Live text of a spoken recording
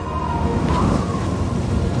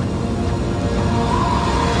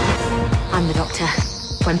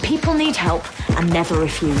when people need help and never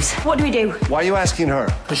refuse. What do we do? Why are you asking her?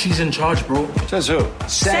 Because she's in charge, bro. Says who?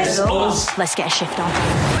 Says us. Let's get a shift on.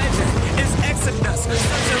 It's Exodus,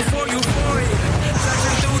 searching for euphoria,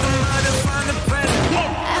 searching through the mud to find the present.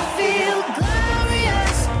 I feel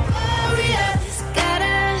glorious, glorious. Got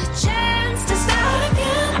a chance to start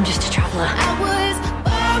again. I'm just a traveller. I was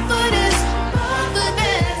born for this, born for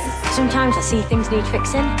this. Sometimes I see things need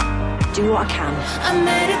fixing. Do what I can. I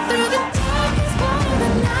made it through the darkest part of the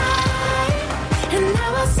night, and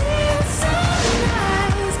now I see the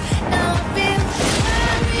sunrise. Now I feel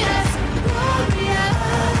glorious, glorious.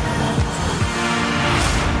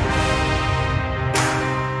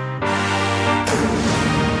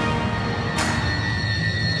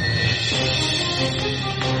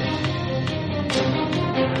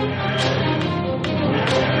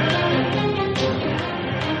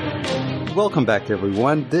 Welcome back,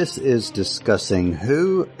 everyone. This is Discussing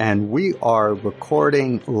Who, and we are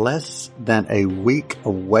recording less than a week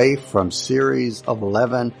away from Series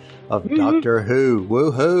 11 of Doctor Who.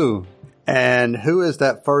 Woohoo! And who is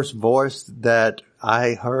that first voice that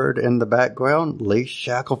I heard in the background? Lee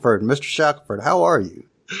Shackelford. Mr. Shackelford, how are you?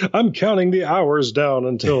 I'm counting the hours down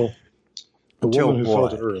until the woman who fell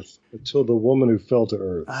to Earth. Until the woman who fell to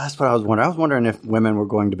Earth. That's what I was wondering. I was wondering if women were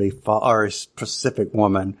going to be, or a specific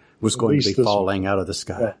woman was going to be falling out of the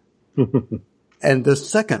sky. Yeah. And the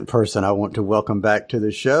second person I want to welcome back to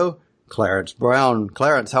the show, Clarence Brown.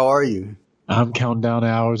 Clarence, how are you? I'm counting down the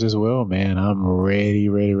hours as well, man. I'm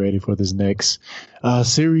ready for this next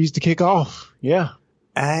series to kick off. Yeah.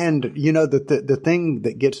 And, you know, the thing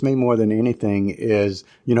that gets me more than anything is,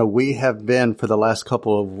 you know, we have been for the last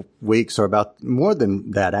couple of weeks, or about more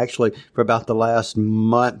than that, actually, for about the last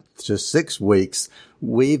month to 6 weeks,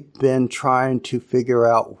 we've been trying to figure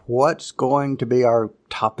out what's going to be our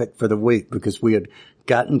topic for the week, because we had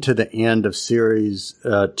gotten to the end of Series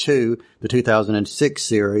 2, the 2006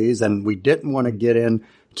 series, and we didn't want to get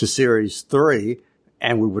into Series 3.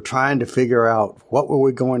 And we were trying to figure out what were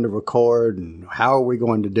we going to record and how are we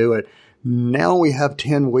going to do it. Now we have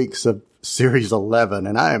 10 weeks of Series 11,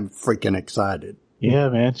 and I am freaking excited. Yeah,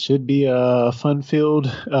 man. Should be a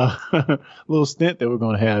fun-filled little stint that we're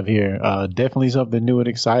going to have here. Definitely something new and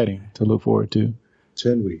exciting to look forward to.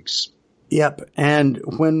 10 weeks. Yep. And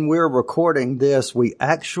when we're recording this, we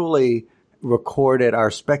actually recorded our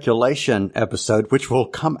speculation episode, which will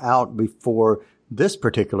come out before this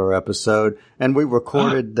particular episode, and we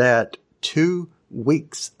recorded that 2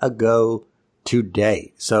 weeks ago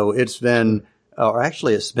today. So it's been, or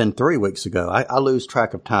actually it's been 3 weeks ago. I lose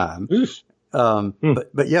track of time.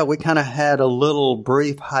 But yeah, we kind of had a little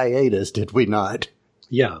brief hiatus, did we not?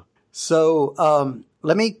 Yeah. So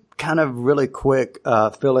let me kind of really quick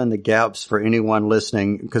fill in the gaps for anyone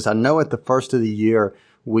listening, because I know at the first of the year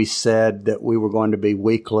we said that we were going to be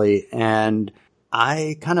weekly, and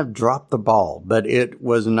I kind of dropped the ball, but it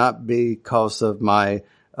was not because of my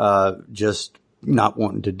just not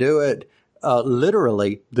wanting to do it.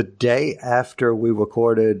 Literally, the day after we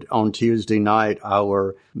recorded on Tuesday night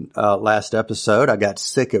our last episode, I got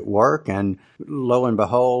sick at work, and lo and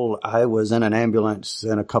behold, I was in an ambulance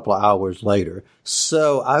in a couple of hours later.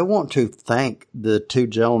 So I want to thank the two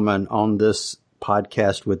gentlemen on this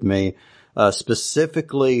podcast with me,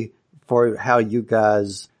 specifically for how you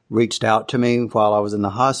guys reached out to me while I was in the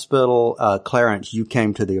hospital. Clarence, you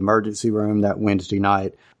came to the emergency room that Wednesday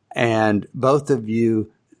night, and both of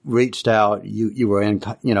you reached out. You were in,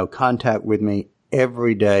 contact with me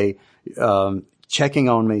every day, checking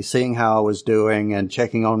on me, seeing how I was doing, and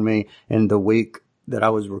checking on me in the week that I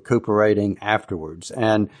was recuperating afterwards.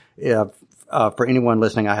 And for anyone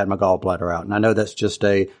listening, I had my gallbladder out, and I know that's just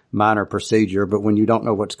a minor procedure, but when you don't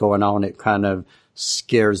know what's going on, it kind of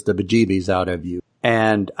scares the bejeebies out of you.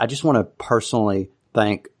 And I just want to personally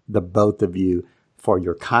thank the both of you for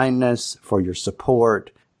your kindness, for your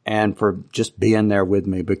support, and for just being there with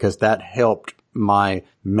me, because that helped my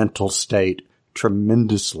mental state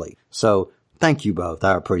tremendously. So thank you both.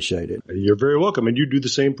 I appreciate it. You're very welcome. And you do the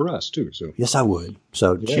same for us, too. So yes, I would.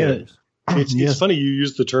 So cheers. It's funny you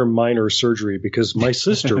use the term minor surgery, because my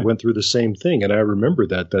sister went through the same thing. And I remember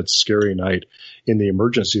that scary night in the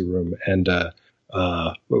emergency room. And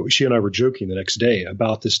she and I were joking the next day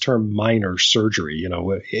about this term minor surgery. You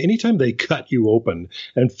know, anytime they cut you open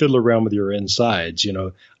and fiddle around with your insides,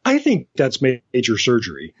 I think that's major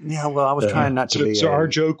surgery. Yeah, well, I was trying not to be. So our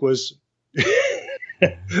joke was,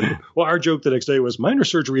 our joke the next day was, minor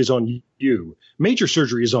surgery is on you. Major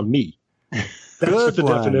surgery is on me. That's the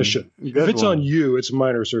definition. If it's on you, it's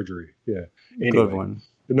minor surgery. Yeah. Anyway, good one.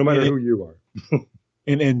 No matter who you are.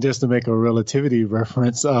 And just to make a relativity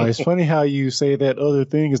reference, it's funny how you say that other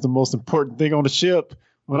thing is the most important thing on the ship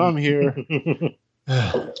when I'm here.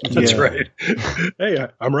 That's right. Hey,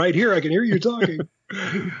 I'm right here. I can hear you talking.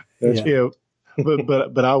 Yeah.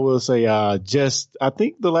 But I will say, I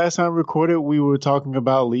think the last time we recorded, we were talking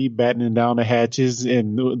about Lee battening down the hatches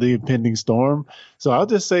in the impending storm. So I'll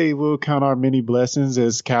just say we'll count our many blessings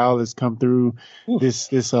as Cal has come through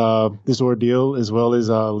this ordeal, as well as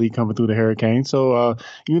Lee coming through the hurricane. So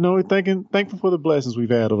we're thankful for the blessings we've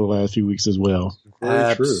had over the last few weeks as well.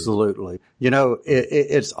 Very true. Absolutely.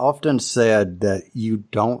 It's often said that you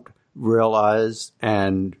don't realize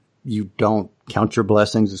and you don't count your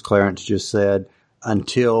blessings, as Clarence just said,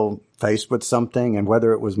 until faced with something, and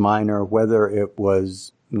whether it was minor, whether it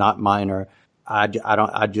was not minor,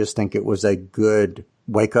 I just think it was a good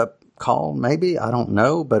wake up call. Maybe, I don't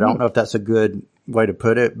know, but I don't know if that's a good way to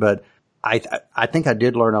put it. But I think I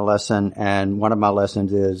did learn a lesson, and one of my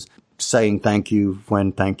lessons is saying thank you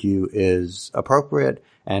when thank you is appropriate.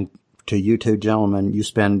 And to you two gentlemen, you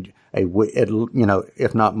spend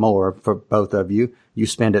if not more for both of you, you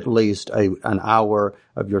spend at least an hour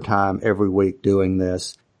of your time every week doing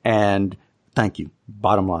this. And thank you.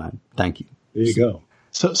 Bottom line, thank you. There you go.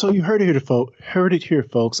 So you heard it here,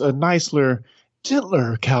 folks. A nicer,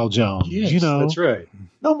 gentler Cal Jones. Yes, that's right.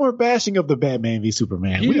 No more bashing of the Batman v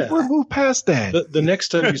Superman. Yeah. We're moved past that. The next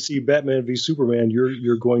time you see Batman v Superman,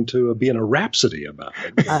 you're going to be in a rhapsody about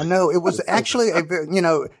it. I know, it was actually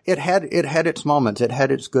it had its moments. It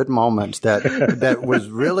had its good moments that was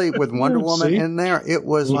really, with Wonder Woman in there, it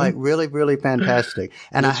was like really, really fantastic.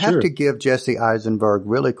 And I have to give Jesse Eisenberg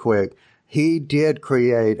really quick. He did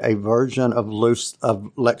create a version of Lex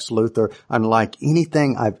Luthor unlike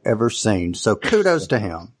anything I've ever seen. So kudos to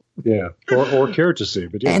him. Yeah, or care to see,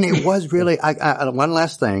 but yeah. And it was really, one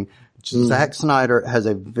last thing, Zack Snyder has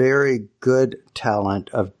a very good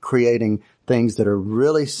talent of creating things that are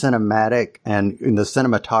really cinematic, and the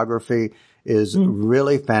cinematography is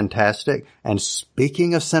really fantastic. And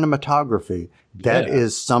speaking of cinematography, that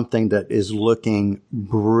is something that is looking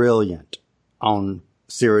brilliant on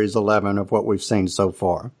Series 11 of what we've seen so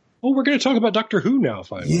far. Well, we're going to talk about Doctor Who now,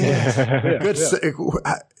 finally. Yeah. Good.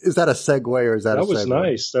 Yeah. Is that a segue or is that a segue?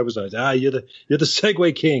 That was nice. You're the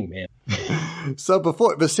segue king, man. So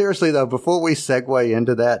but seriously though, before we segue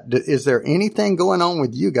into that, is there anything going on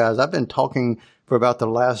with you guys? I've been talking for about the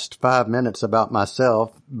last 5 minutes about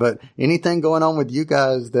myself, but anything going on with you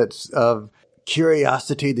guys that's of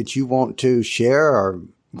curiosity that you want to share or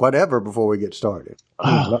whatever before we get started?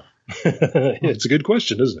 It's a good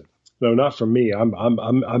question, isn't it? No, not from me. I'm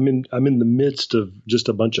in the midst of just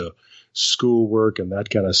a bunch of schoolwork and that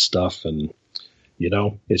kind of stuff, and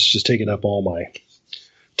it's just taking up all my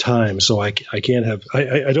time. So I can't have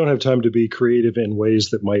I don't have time to be creative in ways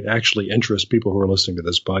that might actually interest people who are listening to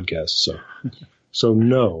this podcast. So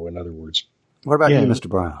no, in other words. What about you, Mr.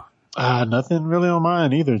 Brown? Nothing really on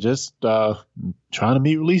mine either. Just trying to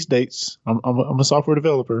meet release dates. I'm a software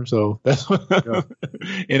developer, so that's and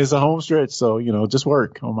it's a home stretch. So just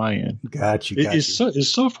work on my end. Got you.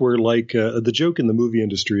 Is software like the joke in the movie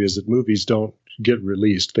industry is that movies don't get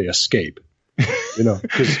released; they escape.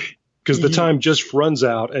 Because the time just runs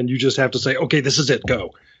out, and you just have to say, "Okay, this is it.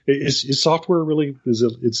 Go." Is software really? Is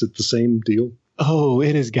it the same deal? Oh,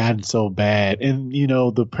 it has gotten so bad. And,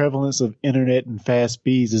 the prevalence of internet and fast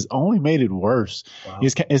speeds has only made it worse. Wow.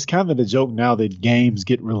 It's kind of the joke now that games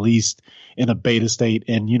get released in a beta state.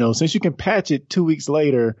 And, since you can patch it 2 weeks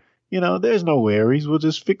later, there's no worries. We'll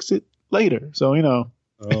just fix it later. So,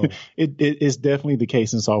 it's definitely the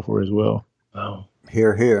case in software as well. Wow.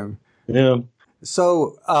 Hear. Yeah.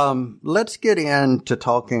 So let's get into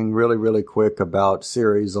talking really, really quick about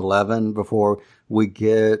Series 11 before we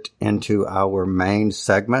get into our main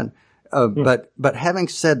segment. But having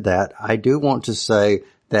said that, I do want to say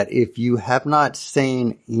that if you have not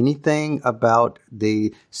seen anything about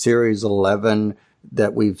the Series 11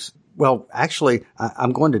 that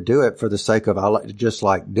I'm going to do it for the sake of I just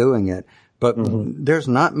like doing it. But there's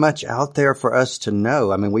not much out there for us to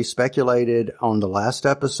know. I mean, we speculated on the last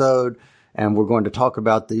episode, and we're going to talk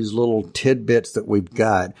about these little tidbits that we've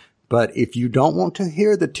got. But if you don't want to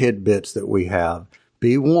hear the tidbits that we have,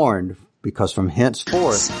 be warned, because from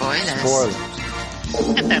henceforth, spoilers.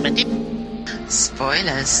 Affirmative.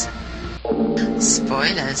 Spoilers.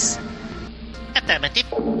 Affirmative.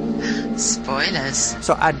 Spoilers.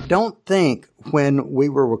 So I don't think when we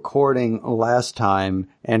were recording last time,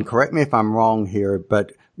 and correct me if I'm wrong here,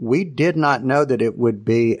 but we did not know that it would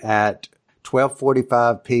be at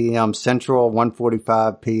 12:45 p.m. Central,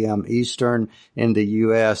 1:45 p.m. Eastern in the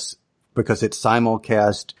U.S. because it's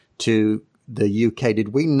simulcast to the UK. Did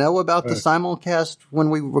we know about the simulcast when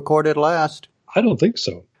we recorded last? I don't think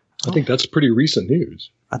so. I think that's pretty recent news.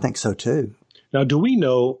 I think so too. Now, do we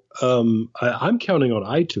know? I'm counting on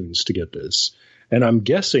iTunes to get this, and I'm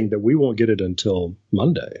guessing that we won't get it until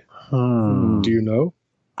Monday. Do you know?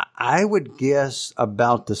 I would guess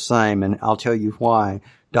about the same, and I'll tell you why.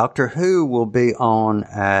 Doctor Who will be on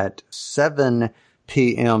at 7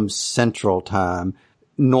 p.m. Central Time.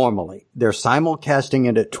 Normally, they're simulcasting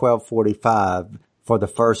it at 12:45 for the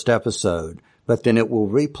first episode, but then it will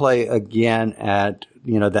replay again at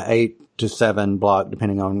the 8 to 7 block,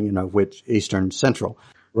 depending on which Eastern Central.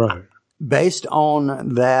 Right. Based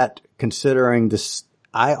on that, considering this,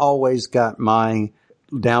 I always got my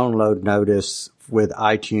download notice with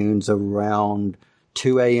iTunes around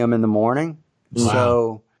 2 a.m. in the morning. Wow.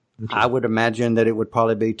 So I would imagine that it would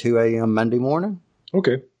probably be 2 a.m. Monday morning.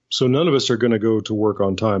 Okay. So none of us are going to go to work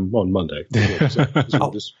on time on Monday.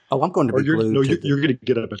 I'm going to be glued. No, you're going to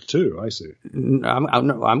get up at 2. I see.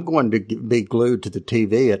 I'm going to be glued to the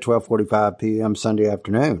TV at 12:45 p.m. Sunday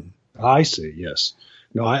afternoon. I see. Yes.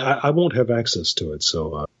 No, I won't have access to it.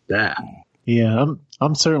 So Yeah,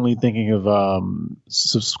 I'm certainly thinking of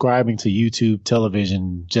subscribing to YouTube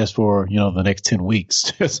television just for the next 10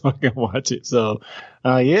 weeks, just so I can watch it. So,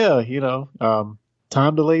 time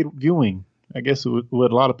delayed viewing. I guess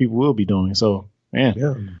what a lot of people will be doing. So, man.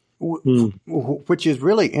 Yeah. Which is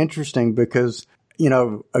really interesting because,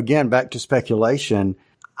 again, back to speculation.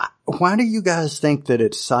 Why do you guys think that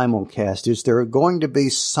it's simulcast? Is there going to be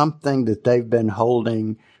something that they've been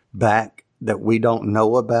holding back that we don't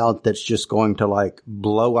know about that's just going to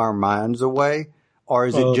blow our minds away? Or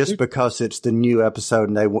is it just because it's the new episode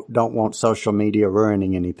and they don't want social media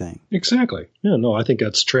ruining anything? Exactly. Yeah, no, I think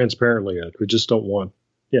that's transparently it. We just don't want,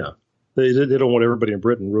 They don't want everybody in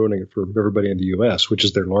Britain ruining it for everybody in the U.S., which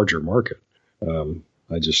is their larger market.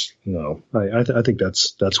 I think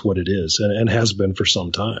that's what it is and has been for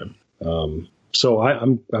some time. So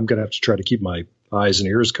I'm going to have to try to keep my eyes and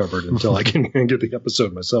ears covered until I can get the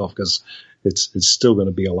episode myself, because it's still going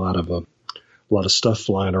to be a lot of stuff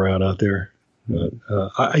flying around out there.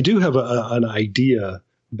 I do have an idea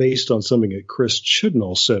based on something that Chris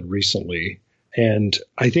Chibnall said recently, and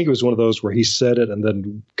I think it was one of those where he said it and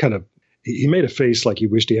then kind of he made a face like he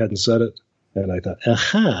wished he hadn't said it. And I thought,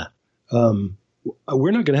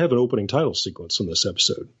 we're not going to have an opening title sequence on this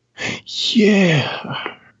episode.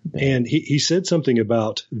 Yeah. And he said something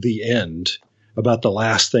about the end, about the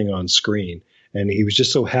last thing on screen. And he was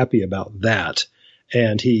just so happy about that.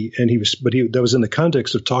 And that was in the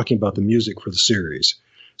context of talking about the music for the series.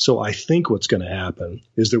 So I think what's going to happen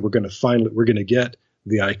is that we're going to get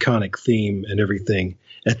the iconic theme and everything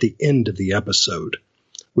at the end of the episode.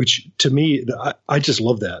 Which to me, I just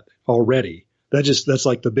love that already. That's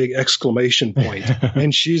like the big exclamation point.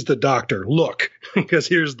 And she's the doctor. Look, because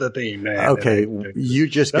here's the theme, man. Okay, you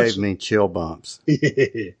just gave me chill bumps.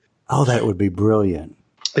 Oh, that would be brilliant.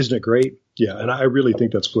 Isn't it great? Yeah, and I really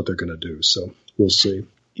think that's what they're going to do. So we'll see.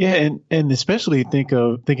 Yeah, and especially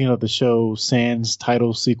thinking of the show Sans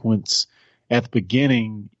title sequence at the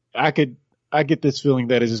beginning, I get this feeling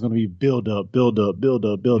that it's just going to be build up.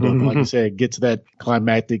 Like you said, get to that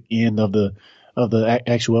climactic end of the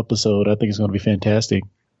actual episode. I think it's going to be fantastic.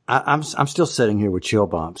 I'm still sitting here with chill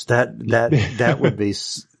bumps. That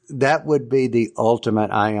would be the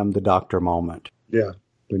ultimate I am the doctor moment. Yeah.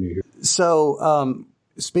 When you hear. So,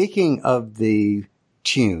 speaking of the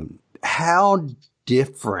tune, how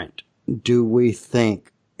different do we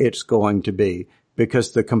think it's going to be?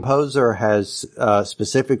 Because the composer has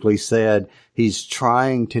specifically said he's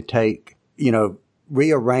trying to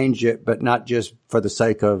rearrange it, but not just for the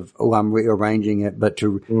sake of, I'm rearranging it, but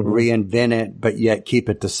to reinvent it, but yet keep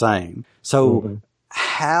it the same. So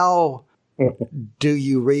how do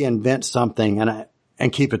you reinvent something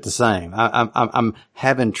and keep it the same? I'm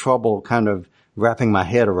having trouble kind of wrapping my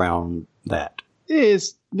head around that.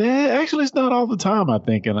 It's not all the time, I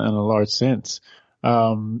think, in a large sense.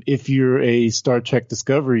 If you're a Star Trek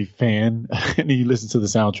Discovery fan and you listen to the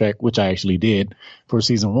soundtrack, which I actually did for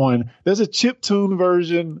season 1, there's a chiptune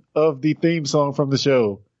version of the theme song from the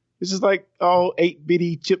show. It's just like all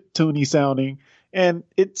 8-bitty chiptuney sounding, and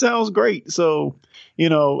it sounds great. So,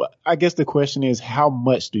 I guess the question is, how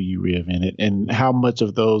much do you reinvent it, and how much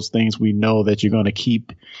of those things we know that you're going to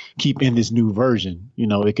keep in this new version?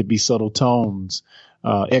 It could be subtle tones,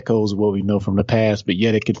 echoes of what we know from the past, but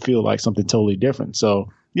yet it could feel like something totally different.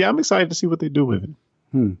 So, yeah, I'm excited to see what they do with it.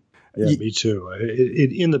 Yeah, me too.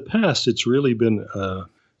 In the past, it's really been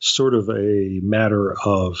sort of a matter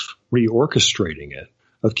of reorchestrating it,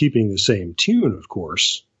 of keeping the same tune, of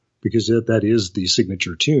course, because that is the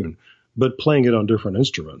signature tune, but playing it on different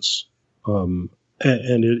instruments. And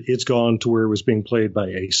it's gone to where it was being played by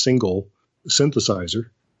a single synthesizer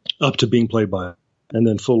up to being played by and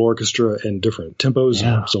then full orchestra and different tempos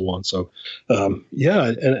and so on. So,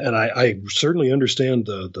 and I certainly understand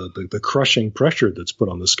the crushing pressure that's put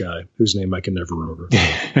on this guy whose name I can never remember.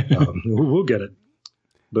 We'll get it,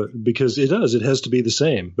 but because it has to be the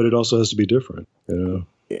same, but it also has to be different. You know?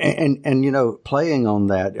 And playing on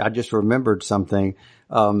that, I just remembered something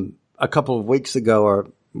a couple of weeks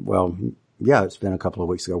ago, it's been a couple of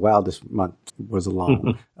weeks ago. Wow, this month was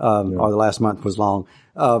long, or the last month was long.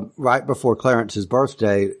 Right before Clarence's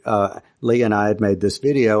birthday, Lee and I had made this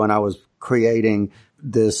video, and I was creating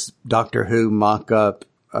this Doctor Who mock-up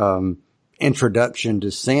introduction to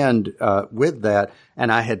send with that,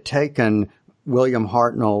 and I had taken William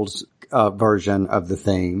Hartnell's version of the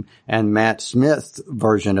theme and Matt Smith's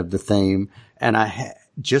version of the theme, and I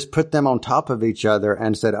just put them on top of each other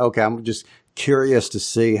and said, okay, I'm just curious to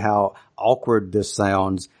see how awkward this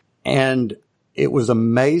sounds. And it was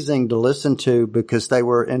amazing to listen to because they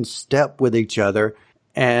were in step with each other.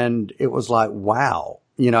 And it was like, wow,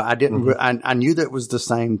 I didn't, I knew that it was the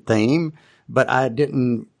same theme, but I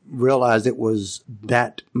didn't realize it was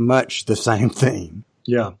that much the same theme.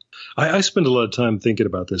 Yeah. I spend a lot of time thinking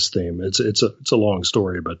about this theme. It's a long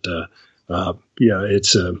story, but,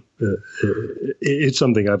 it's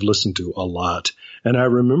something I've listened to a lot. And I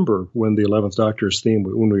remember when the 11th Doctor's theme,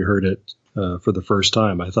 when we heard it for the first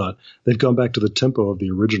time, I thought they'd gone back to the tempo of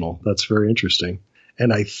the original. That's very interesting.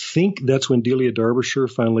 And I think that's when Delia Derbyshire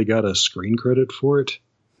finally got a screen credit for it.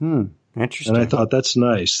 Interesting. And I thought that's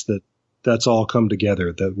nice that's all come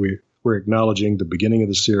together, that we're acknowledging the beginning of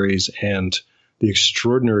the series and the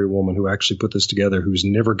extraordinary woman who actually put this together, who's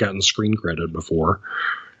never gotten screen credit before.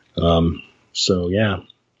 So yeah.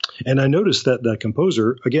 And I noticed that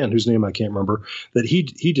composer, again, whose name I can't remember, that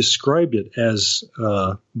he described it as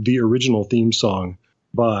the original theme song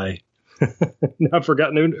by now I've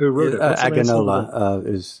forgotten who wrote it. Aganola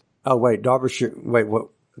is. Oh wait, Derbyshire. Wait, what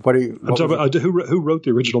are you? I'm talking about who wrote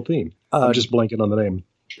the original theme. I'm just blanking on the name.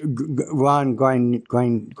 Ron Grainer.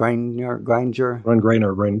 Ron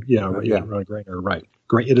Grainer, right.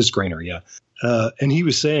 It is Grainer, yeah. And he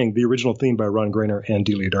was saying the original theme by Ron Grainer and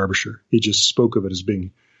Delia Derbyshire. He just spoke of it as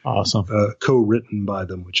being awesome, co-written by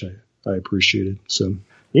them, which I appreciated. So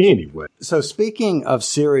anyway. So speaking of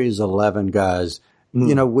Series 11, guys,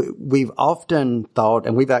 we've often thought,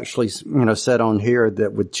 and we've actually, said on here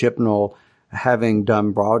that with Chibnall having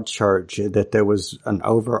done Broadchurch, that there was an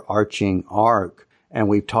overarching arc. And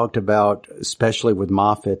we've talked about, especially with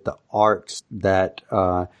Moffat, the arcs that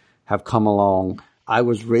have come along. I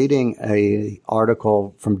was reading a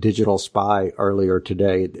article from Digital Spy earlier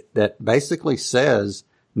today that basically says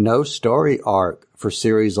no story arc for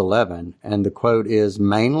Series 11. And the quote is,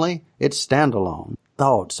 mainly, it's standalone.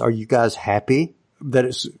 Thoughts? Are you guys happy that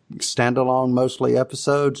it's standalone, mostly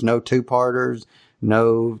episodes? No two-parters,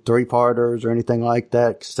 no three-parters or anything like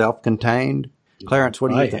that? Self-contained? Clarence,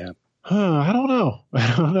 what do you think? I don't know.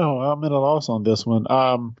 I'm at a loss on this one.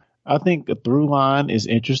 I think the through line is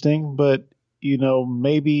interesting, but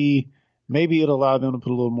maybe it'll allow them to put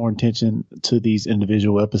a little more attention to these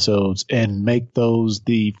individual episodes and make those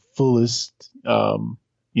the fullest,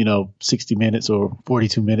 60 minutes or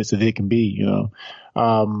 42 minutes that it can be.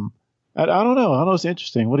 I don't know. I know it's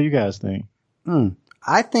interesting. What do you guys think?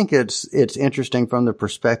 I think it's interesting from the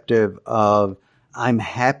perspective of I'm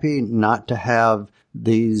happy not to have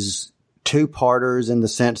these two-parters in the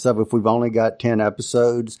sense of if we've only got 10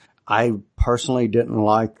 episodes. I personally didn't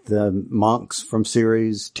like the Monks from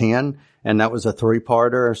Series 10, and that was a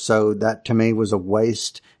three-parter. So that to me was a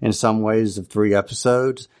waste in some ways of 3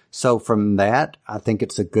 episodes. So from that, I think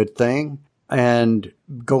it's a good thing. And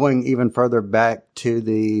going even further back to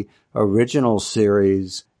the original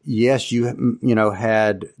series, yes, you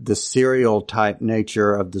had the serial type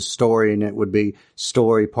nature of the story, and it would be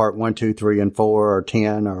story part 1, 2, 3, and 4, or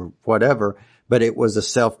 10, or whatever. But it was a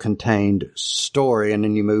self-contained story, and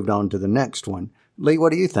then you moved on to the next one. Lee,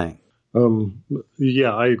 what do you think?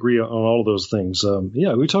 Yeah, I agree on all of those things.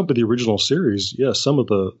 We talked about the original series. Yeah, some of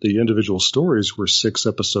the individual stories were 6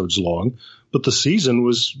 episodes long, but the season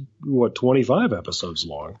was 25 episodes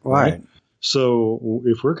long, right? So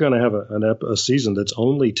if we're going to have a season that's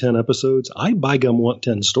only 10 episodes, I by gum want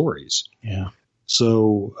 10 stories. Yeah.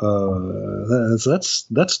 So that's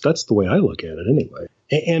the way I look at it anyway.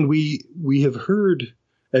 And we have heard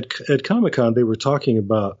at Comic-Con they were talking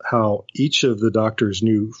about how each of the Doctor's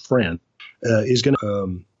new friend is going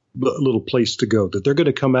to a little place to go, that they're going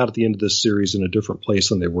to come out at the end of this series in a different place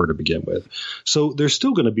than they were to begin with. So there's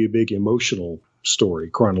still going to be a big emotional story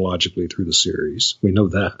chronologically through the series. We know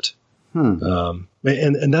that.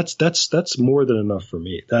 And that's more than enough for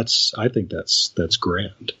me. I think that's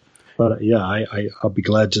grand. But I'll be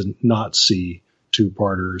glad to not see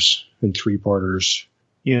 2-parters and 3-parters.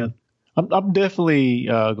 Yeah. I'm definitely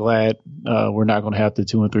glad we're not going to have the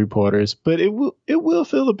 2 and 3-parters, but it will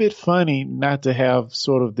feel a bit funny not to have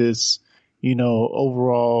sort of this,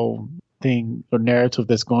 overall thing or narrative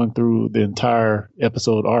that's going through the entire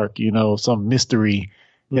episode arc, some mystery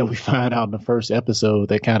that we find out in the first episode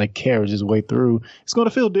that kind of carries its way through. It's going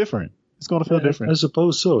to feel different. I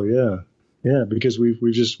suppose so. Yeah. Yeah. Because we've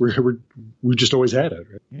just always had it.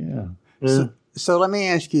 Right? Yeah. So let me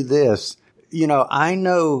ask you this. I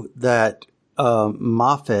know that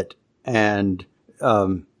Moffat and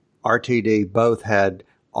RTD both had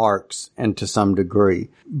arcs, and to some degree,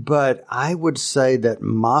 but I would say that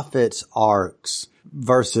Moffat's arcs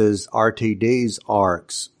versus RTD's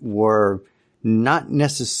arcs were not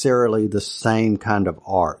necessarily the same kind of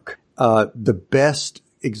arc. The best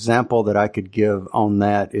example that I could give on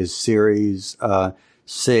that is series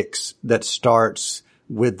 6 that starts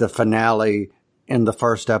with the finale in the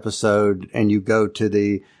first episode, and you go to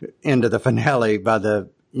the end of the finale by the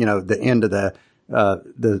end of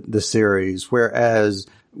the series. Whereas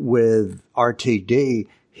with RTD,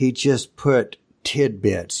 he just put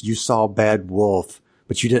tidbits. You saw Bad Wolf,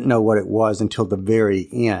 but you didn't know what it was until the very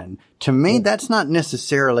end. To me, that's not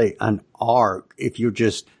necessarily an arc if you're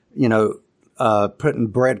just, putting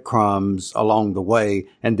breadcrumbs along the way,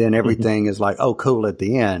 and then everything is like, oh, cool at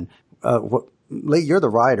the end. Lee, you're the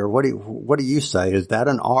writer. What do you say? Is that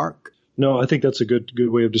an arc? No, I think that's a good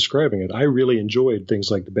way of describing it. I really enjoyed things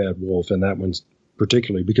like the Bad Wolf, and that one's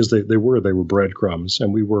particularly because they were breadcrumbs,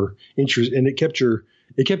 and we were interested, and it kept your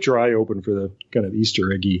eye open for the kind of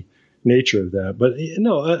Easter eggy nature of that. But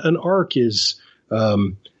an arc is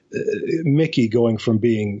Mickey going from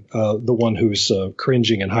being the one who's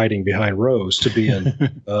cringing and hiding behind Rose to being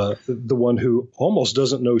the one who almost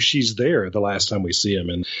doesn't know she's there the last time we see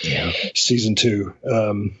him in season 2,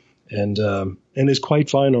 and is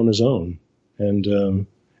quite fine on his own, and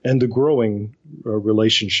the growing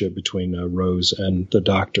relationship between Rose and the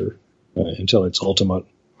Doctor until its ultimate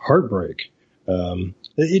heartbreak.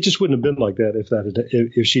 It just wouldn't have been like that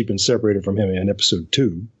if she'd been separated from him in episode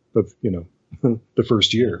 2 of the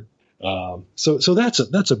first year. So that's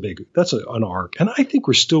an arc, and I think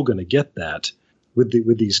we're still going to get that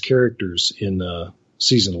with these characters in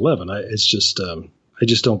season 11. I just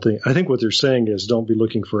don't think. I think what they're saying is don't be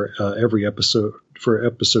looking for every episode for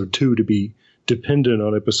episode 2 to be dependent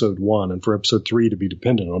on episode 1, and for episode 3 to be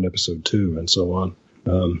dependent on episode 2, and so on.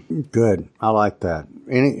 Good. I like that.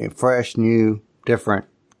 Any fresh, new, different,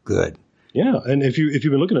 good. Yeah, and if you've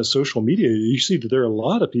been looking at social media, you see that there are a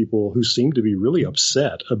lot of people who seem to be really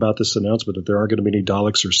upset about this announcement that there aren't going to be any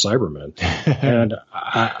Daleks or Cybermen, and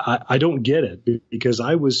I don't get it, because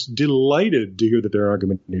I was delighted to hear that there aren't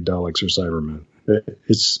going to be any Daleks or Cybermen.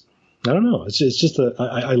 I don't know. It's just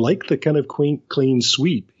I like the kind of clean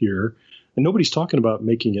sweep here, and nobody's talking about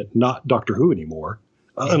making it not Doctor Who anymore.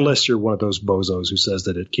 Unless you're one of those bozos who says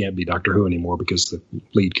that it can't be Doctor Who anymore because the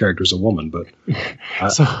lead character is a woman. But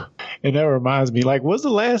and that reminds me,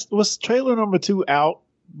 was trailer number 2 out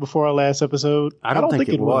before our last episode? I don't think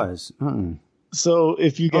it was. So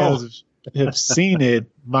if you guys have seen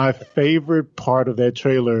it, my favorite part of that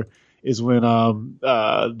trailer is when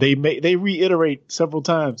they reiterate several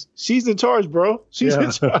times, she's in charge, bro. She's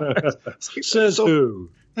in charge. Says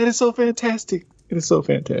who? That is so fantastic. It is so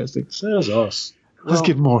fantastic. Says us. Let's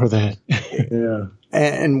get more of that. Yeah.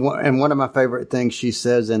 And one of my favorite things she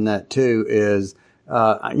says in that too is,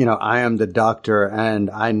 I am the Doctor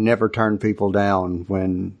and I never turn people down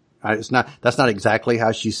when that's not exactly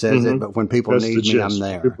how she says it, but when people need me, I'm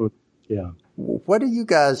there. Yeah. What do you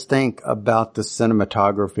guys think about the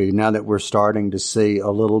cinematography now that we're starting to see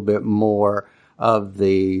a little bit more of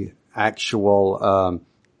actual,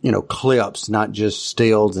 clips, not just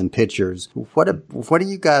stills and pictures? What do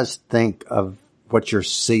you guys think of what you're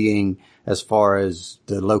seeing as far as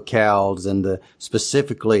the locales and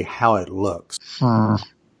specifically how it looks?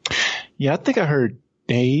 Yeah, I think I heard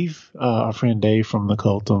Dave, our friend Dave from the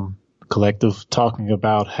Cultum Collective, talking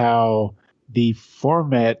about how the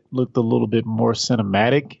format looked a little bit more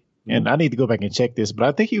cinematic. And I need to go back and check this, but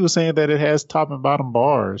I think he was saying that it has top and bottom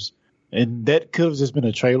bars. And that could have just been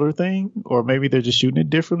a trailer thing, or maybe they're just shooting it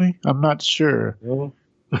differently. I'm not sure. Well,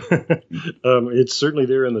 it's certainly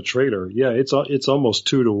there in the trailer. Yeah, it's almost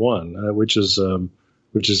 2-to-1, which is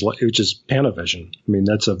Panavision. I mean,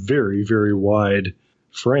 that's a very, very wide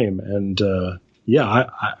frame, and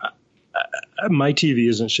my TV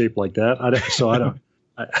isn't shaped like that. I don't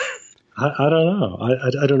know.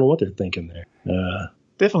 I don't know what they're thinking there.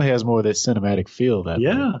 Definitely has more of that cinematic feel.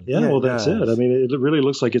 Well, that's it. I mean, it really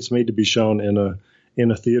looks like it's made to be shown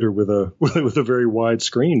in a theater with a very wide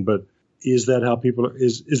screen, but is that how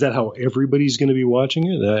is that how everybody's going to be watching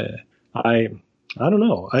it? I don't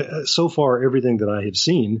know. So far, everything that I have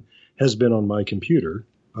seen has been on my computer.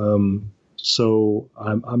 So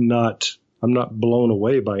I'm not blown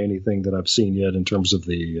away by anything that I've seen yet in terms of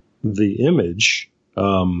the image.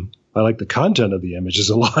 I like the content of the images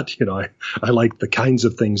a lot. I like the kinds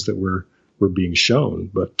of things that were being shown,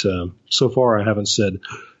 but so far I haven't said,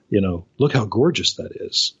 look how gorgeous that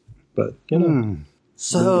is. But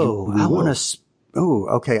So I want to.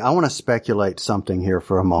 I want to speculate something here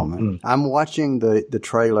for a moment. I'm watching the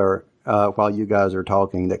trailer while you guys are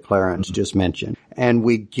talking that Clarence just mentioned, and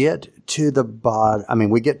we get to the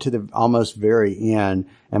we get to the almost very end,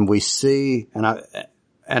 and we see, and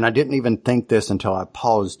I didn't even think this until I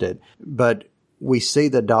paused it, but we see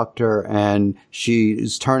the doctor, and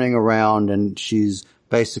she's turning around, and she's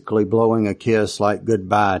basically blowing a kiss like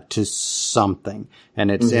goodbye to something,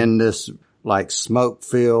 and it's in this like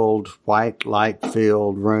smoke-filled, white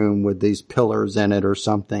light-filled room with these pillars in it or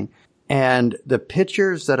something. And the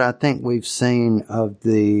pictures that I think we've seen of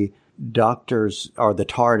the doctors or the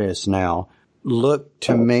TARDIS now look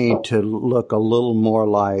to me to look a little more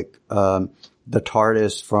like the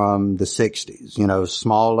TARDIS from the 60s,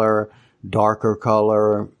 smaller, darker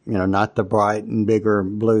color, not the bright and bigger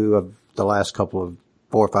blue of the last couple of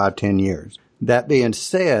 4, 5, 10 years. That being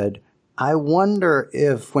said, I wonder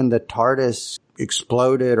if when the TARDIS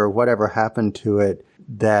exploded or whatever happened to it,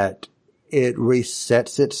 that it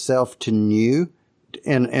resets itself to new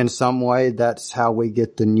in some way. That's how we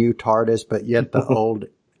get the new TARDIS, but yet the old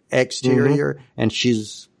exterior. And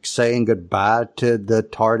she's saying goodbye to the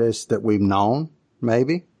TARDIS that we've known,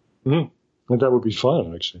 maybe. And that would be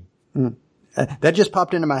fun, actually. That just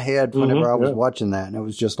popped into my head whenever I was watching that, and it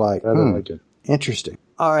was just like, I like it. Interesting.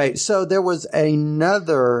 All right. So there was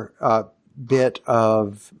another bit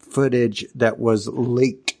of footage that was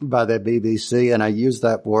leaked by the BBC, and I use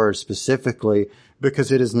that word specifically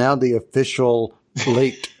because it is now the official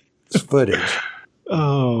leaked footage.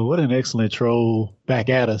 Oh, what an excellent troll back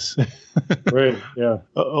at us. Right, yeah.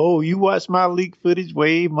 Oh, you watched my leaked footage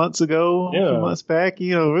way months ago, a few months back.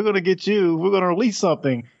 We're going to get you. We're going to release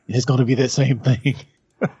something. It's going to be that same thing.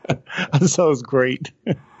 So it's great.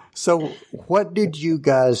 So what did you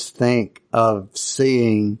guys think of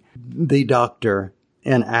seeing the Doctor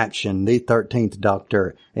in action, the 13th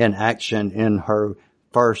Doctor in action in her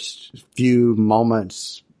first few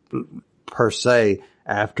moments, per se,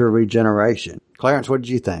 after regeneration? Clarence, what did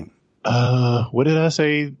you think? What did I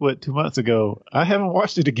say? 2 months ago? I haven't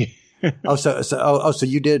watched it again. So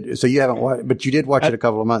you did. So you haven't watched, but you did watch it a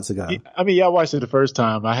couple of months ago. I watched it the first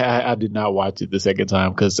time. I did not watch it the second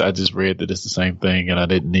time because I just read that it's the same thing and I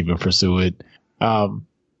didn't even pursue it.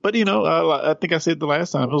 But I think I said the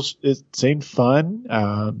last time it seemed fun.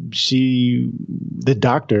 The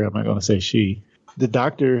Doctor, I'm not going to say she, the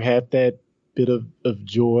Doctor had that bit of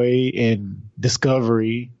joy and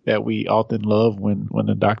discovery that we often love when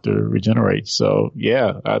the Doctor regenerates. So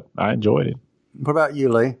yeah, I enjoyed it. What about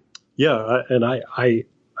you, Lee? Yeah, and I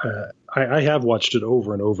have watched it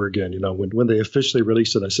over and over again. When they officially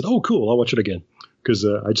released it, I said, "Oh, cool! I'll watch it again," because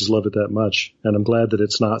I just love it that much. And I'm glad that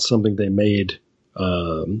it's not something they made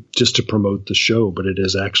just to promote the show, but it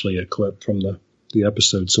is actually a clip from the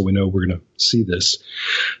episode, so we know we're going to see this.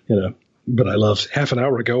 But I love half an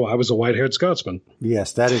hour ago, I was a white-haired Scotsman.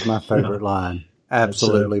 Yes, that is my favorite line.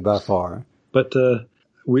 Absolutely, by far. But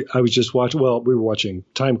I was just watching, we were watching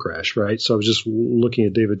Time Crash, right? So I was just looking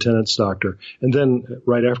at David Tennant's Doctor. And then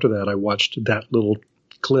right after that, I watched that little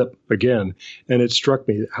clip again. And it struck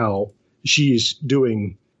me how she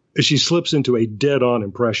slips into a dead-on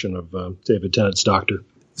impression of David Tennant's Doctor.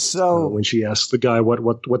 So when she asks the guy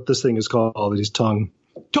what this thing is called, his tongue.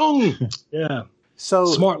 Yeah. So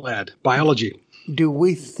smart lad, biology. Do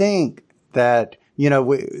we think that,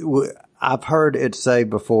 I've heard it say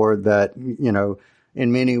before that,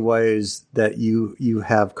 in many ways that you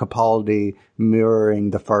have Capaldi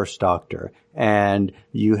mirroring the first Doctor, and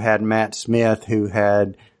you had Matt Smith who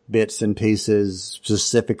had bits and pieces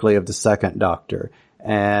specifically of the second Doctor.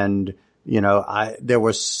 And, there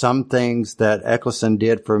were some things that Eccleston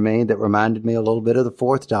did for me that reminded me a little bit of the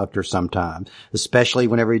fourth Doctor sometimes, especially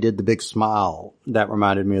whenever he did the big smile. That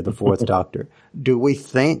reminded me of the fourth Doctor. Do we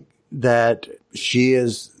think that she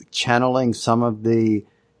is channeling some of the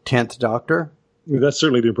 10th Doctor? That's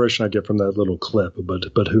certainly the impression I get from that little clip,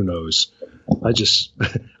 but who knows? I just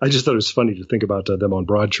thought it was funny to think about them on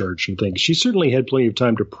Broadchurch and think she certainly had plenty of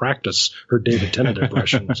time to practice her David Tennant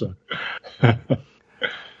impression. So.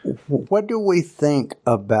 What do we think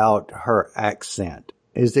about her accent?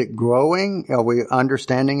 Is it growing? Are we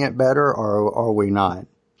understanding it better, or are we not?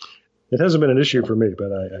 It hasn't been an issue for me,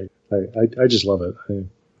 but I just love it.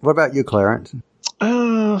 What about you, Clarence?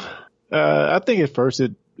 I think at first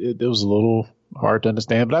it was a little hard to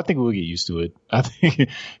understand, but I think we'll get used to it. I think,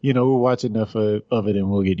 we'll watch enough of it and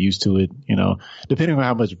we'll get used to it. Depending on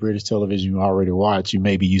how much British television you already watch, you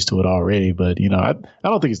may be used to it already, but, I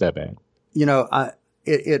don't think it's that bad.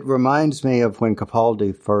 It reminds me of when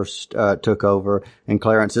Capaldi first took over. And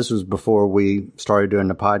Clarence, this was before we started doing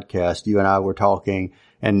the podcast. You and I were talking,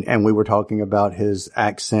 and we were talking about his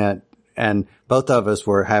accent, and both of us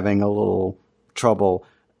were having a little trouble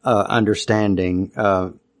understanding,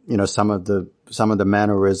 some of the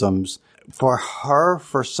mannerisms. For her,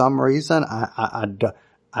 for some reason, I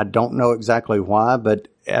don't know exactly why, but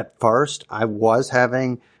at first I was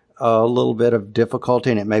having a little bit of difficulty,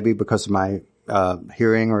 and it may be because of my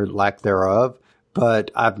hearing or lack thereof.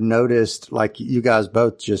 But I've noticed, like you guys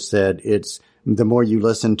both just said, it's the more you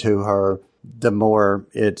listen to her, the more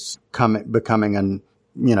it's becoming a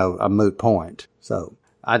moot point. So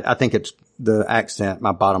I think it's the accent.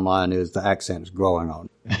 My bottom line is the accent is growing on.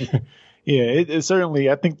 Yeah, it certainly,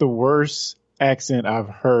 I think the worst accent I've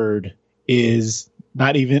heard is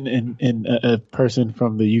not even in a person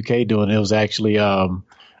from the UK doing it. It was actually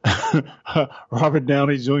Robert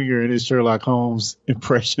Downey Jr. in his Sherlock Holmes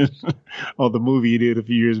impression on the movie he did a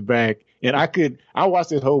few years back. And I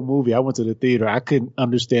watched this whole movie. I went to the theater. I couldn't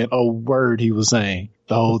understand a word he was saying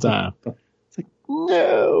the whole time. It's like,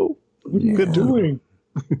 no, what are you doing?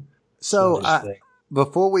 So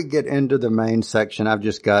before we get into the main section, I've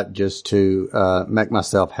just got to make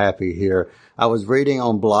myself happy here. I was reading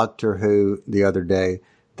on Doctor Who the other day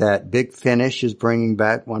that Big Finish is bringing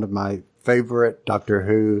back one of my favorite Doctor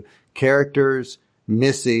Who characters.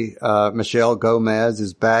 Missy, Michelle Gomez,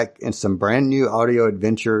 is back in some brand new audio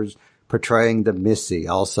adventures portraying the Mistress,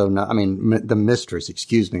 also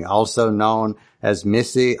known as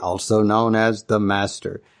Missy, also known as the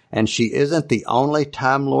Master. And she isn't the only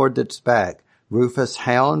Time Lord that's back. Rufus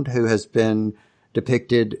Hound, who has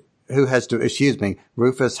depicted the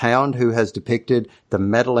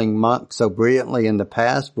meddling monk so brilliantly in the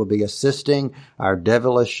past, will be assisting our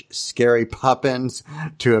devilish Scary Poppins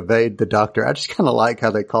to evade the Doctor. I just kind of like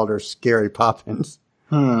how they called her Scary Poppins.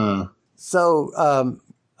 So,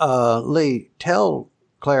 Lee, tell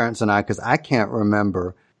Clarence and I, because I can't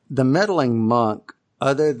remember, the meddling monk,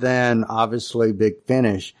 other than obviously Big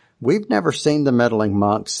Finish, we've never seen the meddling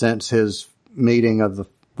monk since his meeting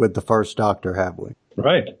with the first Doctor, have we?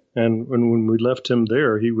 Right. And when we left him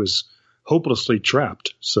there, he was hopelessly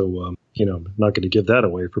trapped. So, I'm not going to give that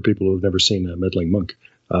away for people who have never seen a meddling monk.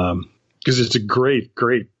 Because it's a great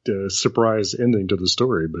surprise ending to the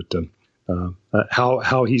story, but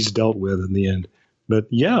how he's dealt with in the end. But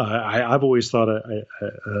yeah, I've always thought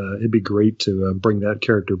it'd be great to bring that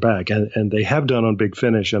character back. And they have done on Big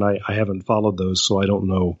Finish, and I haven't followed those, so I don't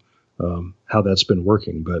know how that's been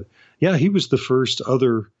working. But yeah, he was the first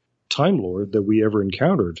other Time Lord that we ever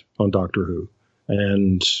encountered on Doctor Who.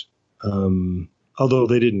 And although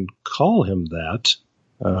they didn't call him that,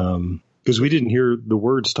 because we didn't hear the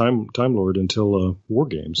words Time Lord until War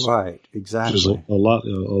Games. Right, exactly. Which is a lot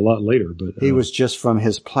later. But he was just from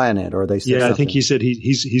his planet, or they said something. I think he said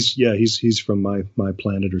he's from my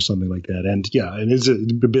planet or something like that. And and it's a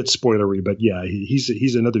bit spoilery, but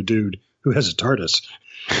he's another dude who has a TARDIS.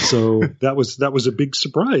 So that was a big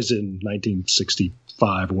surprise in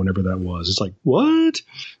 1965 or whenever that was. It's like, what?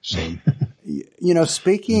 So,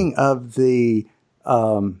 speaking of the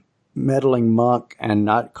meddling monk and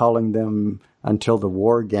not calling them until the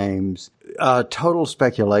War Games, total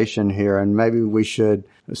speculation here, and maybe we should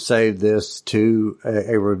save this to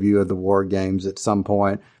a review of the War Games at some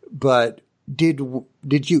point. But did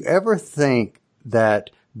you ever think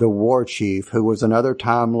that the War Chief, who was another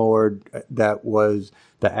Time Lord that was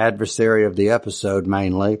the adversary of the episode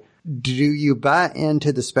mainly, do you buy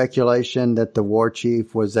into the speculation that the War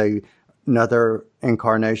Chief was another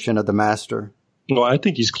incarnation of the Master? No, I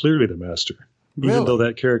think he's clearly the Master. Really? Even though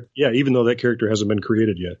that character hasn't been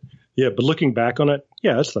created yet. Yeah, but looking back on it,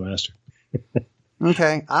 that's the Master.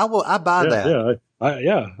 Okay, I buy that.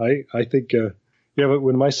 I think but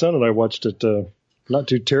when my son and I watched it not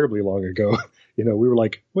too terribly long ago, we were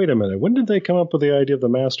like, wait a minute, when did they come up with the idea of the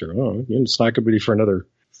Master? Oh, it's not going to be for another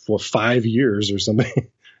 5 years or something.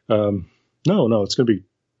 No, it's going to be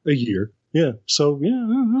a year. Yeah. So, I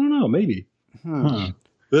don't know, maybe.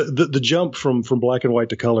 The jump from black and white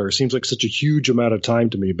to color seems like such a huge amount of time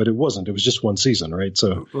to me, but it wasn't. It was just one season, right?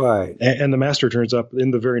 So, right. And the Master turns up in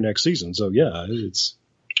the very next season. So, maybe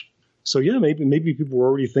people were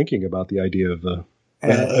already thinking about the idea of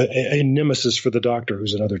a nemesis for the Doctor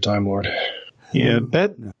who's another Time Lord. Yeah,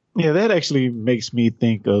 Yeah, that actually makes me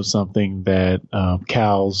think of something that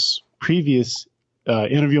Cal's previous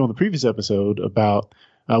interview on the previous episode about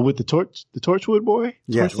with the Torchwood boy.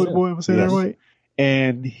 Yes. Torchwood boy, am I saying that right?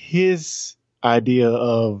 And his idea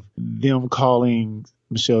of them calling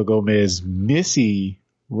Michelle Gomez Missy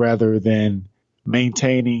rather than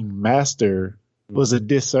maintaining Master was a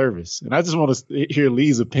disservice. And I just want to hear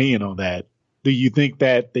Lee's opinion on that. Do you think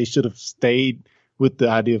that they should have stayed with the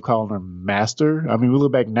idea of calling her Master? I mean, we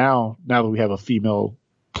look back now that we have a female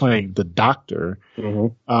playing the Doctor,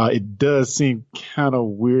 it does seem kind of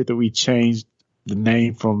weird that we changed the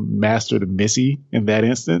name from Master to Missy in that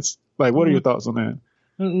instance. Like, what are your thoughts on that?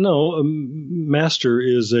 No, Master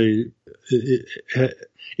is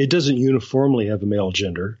it doesn't uniformly have a male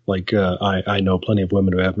gender. Like I know plenty of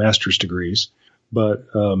women who have master's degrees, but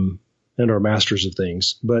and are masters of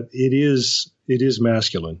things, but it is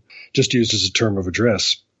masculine, just used as a term of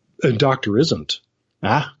address. A doctor isn't.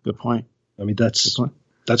 Good point. I mean, that's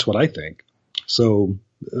what I think. So,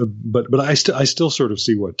 but I still sort of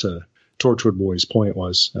see what Torchwood Boy's point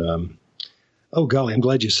was. Oh golly, I'm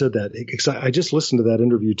glad you said that. I just listened to that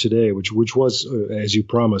interview today, which was, as you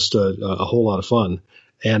promised, a whole lot of fun.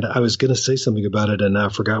 And I was going to say something about it, and now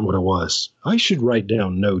I've forgotten what it was. I should write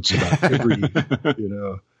down notes about every,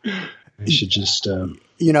 I should just.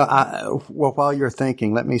 While you're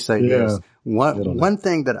thinking, let me say this. One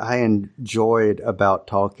thing that I enjoyed about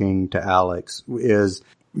talking to Alex is,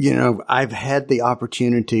 I've had the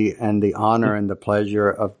opportunity and the honor and the pleasure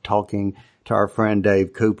of talking to our friend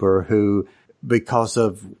Dave Cooper, who, because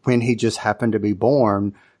of when he just happened to be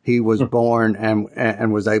born, he was born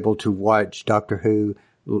and was able to watch Doctor Who,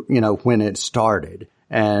 when it started.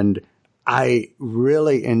 And I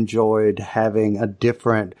really enjoyed having a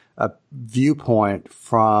different viewpoint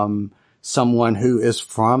from someone who is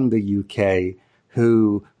from the UK,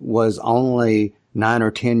 who was only 9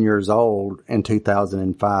 or 10 years old in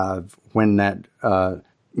 2005 when that,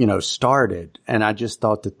 started. And I just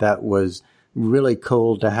thought that was really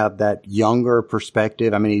cool to have that younger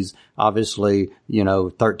perspective. I mean, he's obviously,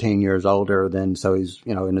 13 years older so he's,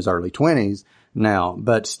 in his early 20s now,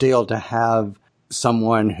 but still to have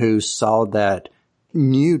someone who saw that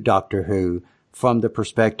new Doctor Who from the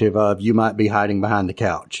perspective of, you might be hiding behind the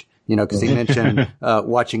couch, because he mentioned,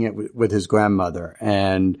 watching it with his grandmother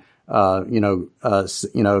and, having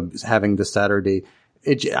the Saturday.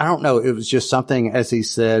 I don't know. It was just something, as he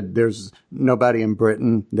said, there's nobody in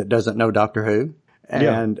Britain that doesn't know Doctor Who.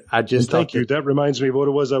 And I just thank you. That reminds me of what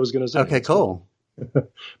it was I was going to say. Okay, cool.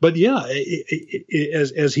 But yeah,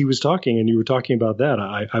 as he was talking and you were talking about that,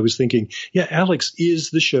 I was thinking, Alex is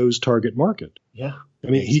the show's target market. Yeah. I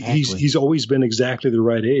mean, exactly. he's always been exactly the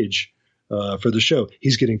right age for the show.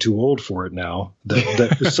 He's getting too old for it now.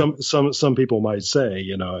 That some people might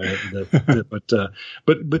say,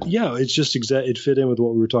 but yeah, it's just it fit in with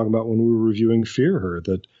what we were talking about when we were reviewing Fear Her.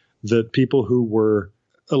 That people who were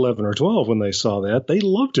 11 or 12 when they saw that, they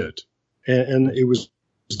loved it, and it was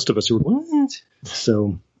most of us who were what?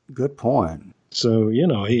 So good point. So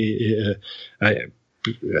I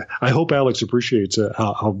hope Alex appreciates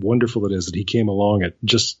how wonderful it is that he came along at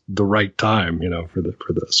just the right time, for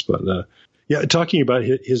this. But talking about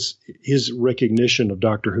his recognition of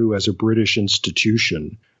Doctor Who as a British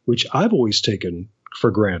institution, which I've always taken for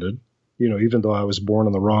granted, even though I was born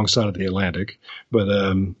on the wrong side of the Atlantic. But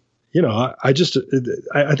I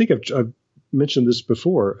think I've mentioned this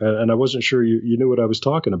before, and I wasn't sure you knew what I was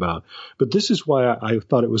talking about. But this is why I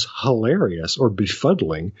thought it was hilarious or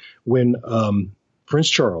befuddling when Prince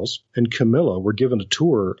Charles and Camilla were given a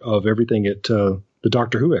tour of everything at the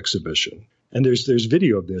Doctor Who exhibition. And there's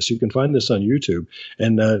video of this. You can find this on YouTube.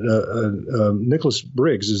 And Nicholas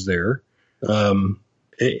Briggs is there, and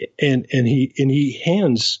he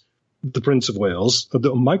hands the Prince of Wales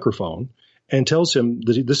the microphone and tells him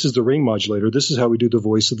that this is the ring modulator. This is how we do the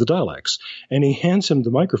voice of the Daleks. And he hands him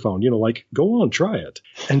the microphone. Go on, try it.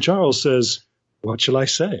 And Charles says, "What shall I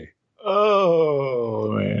say?"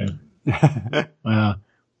 Oh man. Wow.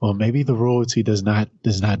 Well, maybe the royalty does not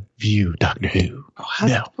view Doctor Who.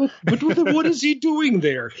 No. But what is he doing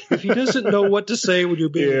there? If he doesn't know what to say when you're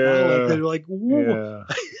being Dalek, they're like, whoa.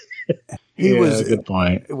 Yeah. He was a good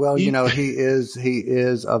point. Well, he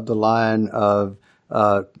is of the line of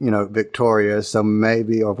Victoria, so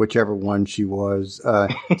maybe, or whichever one she was.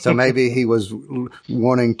 So maybe he was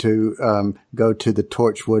wanting to go to the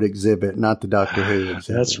Torchwood exhibit, not the Doctor Who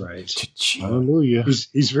exhibit. That's right. Hallelujah.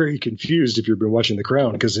 He's very confused if you've been watching The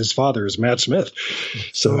Crown because his father is Matt Smith.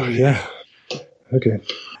 So, yeah. Okay.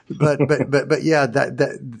 but yeah,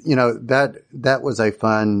 that was a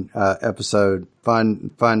fun episode,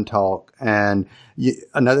 fun talk. And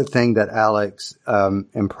another thing that Alex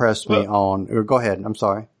impressed me on. Or go ahead. I'm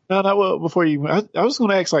sorry. No. Well, before you, I was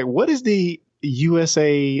going to ask, like, what is the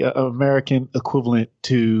USA American equivalent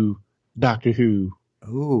to Doctor Who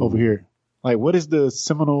over here? Like, what is the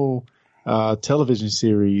seminal television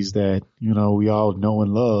series that we all know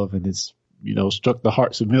and love, and it's struck the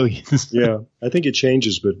hearts of millions? Yeah, I think it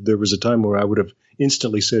changes, but there was a time where I would have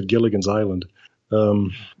instantly said Gilligan's Island.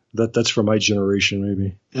 That's for my generation,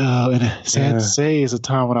 maybe. Oh, and sad to say, it's a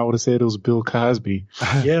time when I would have said it was Bill Cosby.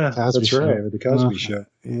 Yeah, Cosby that's Show. right, the Cosby Show.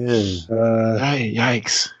 Yeah.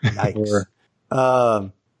 Yikes! Yikes.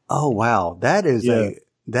 Oh wow, that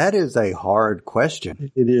is a hard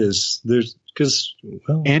question. It is. Because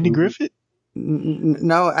Andy Griffith.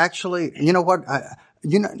 No, actually, you know what?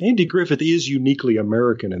 Andy Griffith is uniquely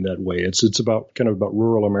American in that way. It's about kind of about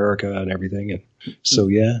rural America and everything, and so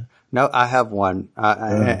yeah. No, I have one.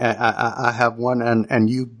 I have one, and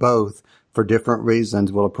you both, for different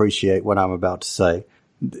reasons, will appreciate what I'm about to say.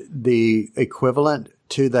 The equivalent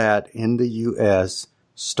to that in the U.S.,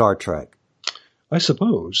 Star Trek. I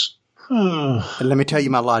suppose. Let me tell you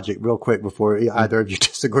my logic real quick before either of you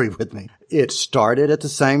disagree with me. It started at the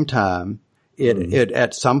same time. It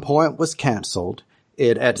at some point was canceled.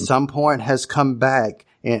 It at some point has come back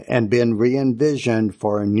and been re-envisioned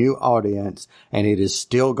for a new audience, and it is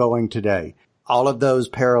still going today. All of those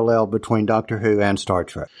parallel between Doctor Who and Star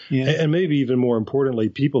Trek. Yeah. And maybe even more importantly,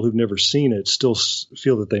 people who've never seen it still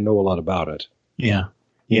feel that they know a lot about it. Yeah.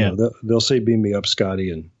 They'll say, "Beam me up,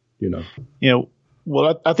 Scotty," and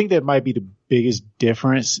Well, I think that might be the biggest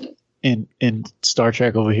difference in Star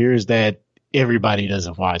Trek over here is that everybody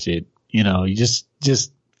doesn't watch it. You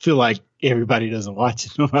just feel like everybody doesn't watch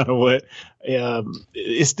it no matter what.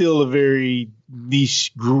 It's still a very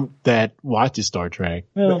niche group that watches Star Trek.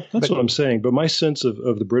 Well, that's what I'm saying. But my sense of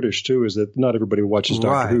the British too is that not everybody watches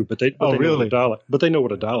Doctor Who, but they know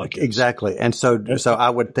what a Dalek is. Exactly. And so I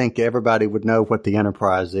would think everybody would know what the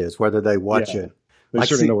Enterprise is, whether they watch it. They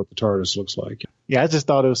certainly know what the TARDIS looks like. Yeah, I just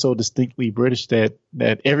thought it was so distinctly British that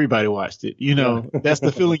everybody watched it. That's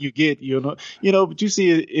the feeling you get. But you see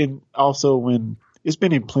it also when it's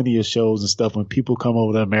been in plenty of shows and stuff when people come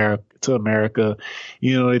over to America.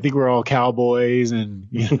 They think we're all cowboys and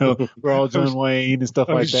we're all John Wayne and stuff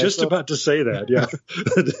like that. I was just about to say that. Yeah,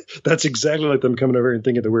 that's exactly like them coming over here and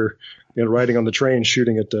thinking that we're riding on the train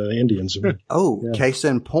shooting at Indians. Case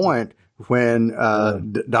in point. When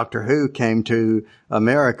Doctor Who came to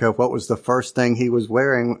America, what was the first thing he was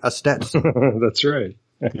wearing? A Stetson. That's right.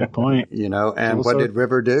 Good point. And what did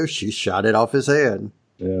River do? She shot it off his head.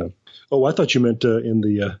 Yeah. Oh, I thought you meant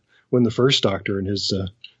when the first Doctor and his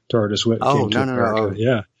TARDIS went. Oh, no.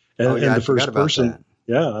 Yeah. And the first person. That.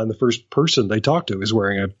 Yeah, and the first person they talked to is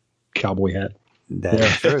wearing a cowboy hat.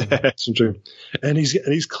 That's true. That's true. And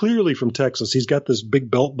he's clearly from Texas. He's got this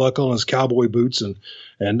big belt buckle and his cowboy boots, and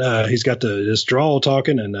he's got this drawl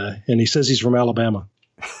talking, and he says he's from Alabama.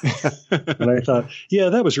 And I thought, yeah,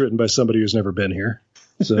 that was written by somebody who's never been here.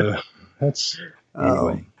 So that's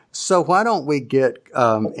anyway. So why don't we get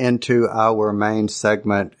into our main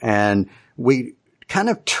segment? And we kind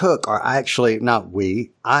of took, or actually not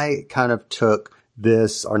we, I kind of took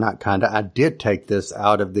this, or not kind of, I did take this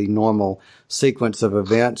out of the normal sequence of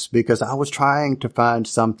events because I was trying to find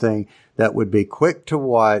something that would be quick to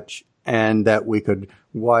watch and that we could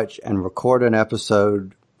watch and record an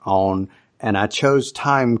episode on. And I chose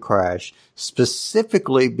Time Crash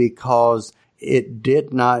specifically because it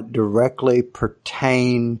did not directly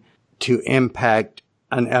pertain to impact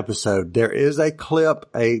an episode. There is a clip,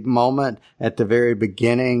 a moment at the very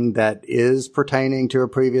beginning that is pertaining to a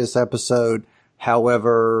previous episode.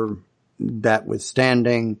 However, that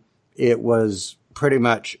withstanding, it was pretty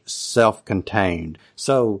much self-contained.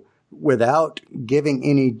 So without giving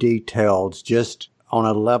any details, just on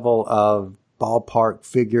a level of ballpark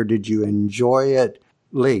figure, did you enjoy it?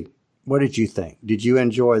 Lee, what did you think? Did you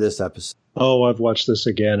enjoy this episode? Oh, I've watched this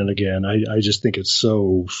again and again. I just think it's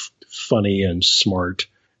so funny and smart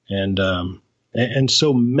and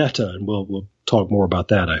so meta. And we'll talk more about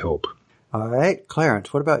that, I hope. All right.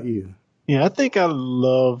 Clarence, what about you? Yeah, I think I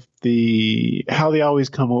love how they always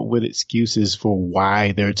come up with excuses for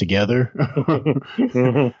why they're together.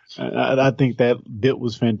 I think that bit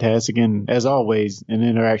was fantastic. And as always, an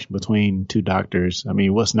interaction between two doctors. I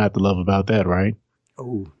mean, what's not to love about that, right?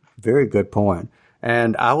 Oh, very good point.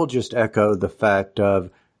 And I will just echo the fact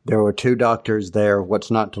of there were two doctors there.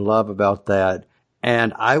 What's not to love about that?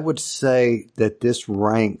 And I would say that this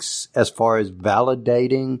ranks as far as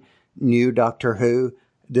validating new Doctor Who.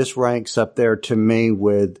 this ranks up there to me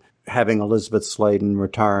with having Elizabeth Sladen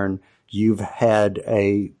return. You've had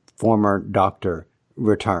a former doctor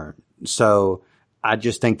return. So I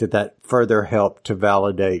just think that further helped to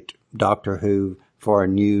validate Doctor Who for a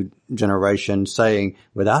new generation, saying,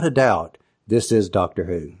 without a doubt, this is Doctor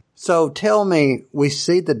Who. So tell me, we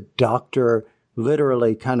see the Doctor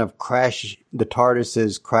literally kind of the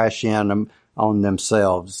TARDISes crash in on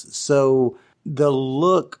themselves. So the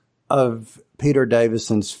look of Peter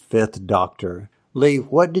Davison's fifth Doctor, Lee,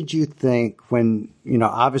 what did you think when,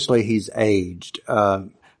 obviously he's aged,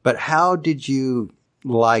 but how did you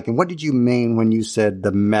like, and what did you mean when you said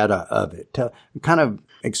the meta of it? Kind of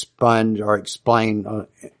expunge or explain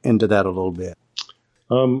into that a little bit.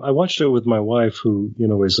 I watched it with my wife, who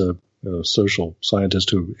is a social scientist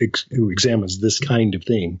who examines this kind of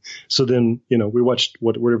thing. So then we watched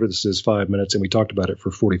whatever this is, 5 minutes, and we talked about it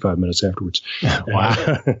for 45 minutes afterwards.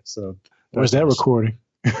 Wow! So where's that recording?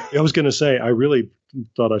 I was going to say I really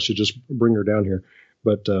thought I should just bring her down here,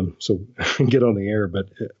 but so get on the air. But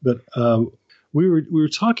we were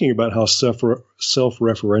talking about how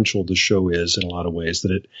self-referential the show is in a lot of ways,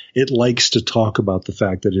 that it likes to talk about the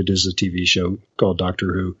fact that it is a TV show called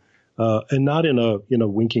Doctor Who, and not in a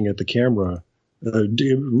winking at the camera, or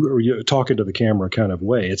talking to the camera kind of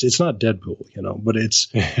way. It's not Deadpool, but it's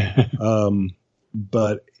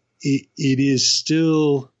but it is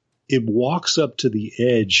still, it walks up to the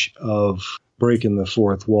edge of breaking the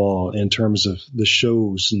fourth wall in terms of the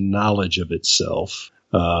show's knowledge of itself.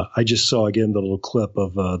 I just saw again the little clip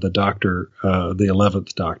of the Doctor, the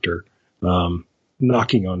 11th Doctor,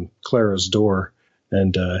 knocking on Clara's door,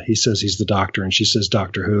 and he says he's the Doctor, and she says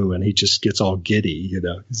Doctor Who, and he just gets all giddy.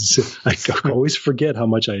 I always forget how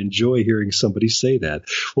much I enjoy hearing somebody say that.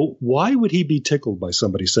 Well, why would he be tickled by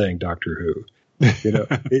somebody saying Doctor Who?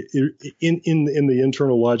 In the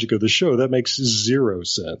internal logic of the show, that makes zero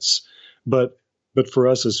sense. But for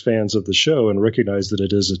us as fans of the show and recognize that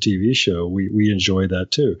it is a TV show, we enjoy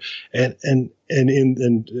that too. And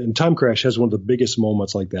Time Crash has one of the biggest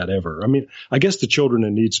moments like that ever. I mean, I guess the Children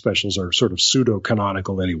in Need specials are sort of pseudo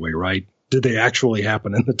canonical anyway, right? Did they actually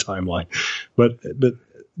happen in the timeline? But the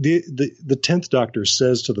 10th Doctor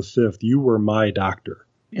says to the 5th, "You were my doctor."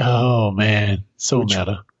 Oh man, so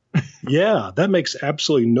meta. Yeah, that makes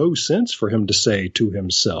absolutely no sense for him to say to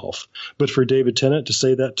himself. But for David Tennant to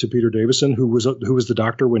say that to Peter Davison, who was the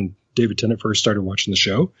Doctor when David Tennant first started watching the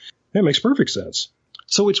show, that makes perfect sense.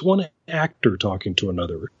 So it's one actor talking to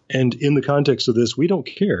another. And in the context of this, we don't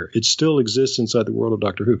care. It still exists inside the world of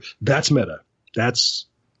Doctor Who. That's meta. That's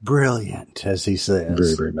brilliant, as he says.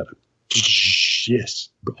 Very, very meta. Yes.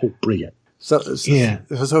 Oh, brilliant. So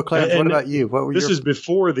Clarence, what about you? This is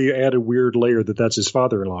before the added weird layer that's his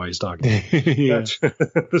father-in-law he's talking about.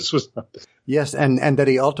 This was not. Yes, and that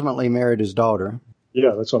he ultimately married his daughter.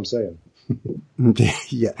 Yeah, that's what I'm saying.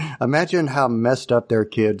 Yeah, imagine how messed up their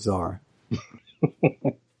kids are.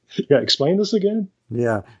 Yeah, explain this again.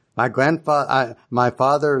 Yeah, my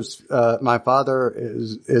father is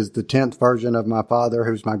the 10th version of my father,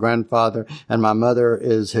 who's my grandfather, and my mother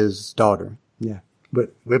is his daughter. Yeah.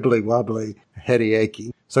 But wibbly wobbly, heady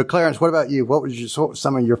achy. So, Clarence, what about you? What was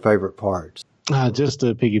some of your favorite parts? Just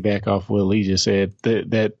to piggyback off what Lee just said,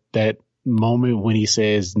 that moment when he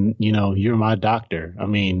says, "You're my doctor." I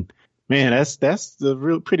mean, man, that's the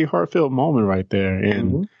real pretty heartfelt moment right there.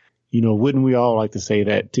 And wouldn't we all like to say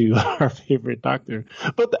that to our favorite doctor?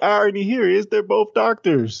 But the irony here is they're both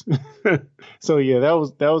doctors. So yeah,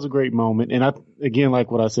 that was a great moment. And again,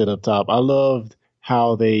 like what I said up top, I loved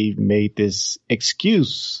how they made this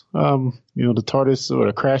excuse, the TARDIS sort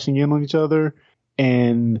of crashing in on each other.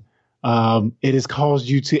 And it has caused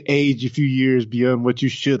you to age a few years beyond what you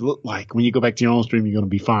should look like. When you go back to your own stream, you're going to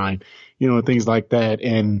be fine, things like that.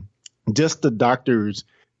 And just the Doctor's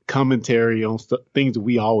commentary on things that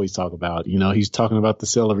we always talk about. He's talking about the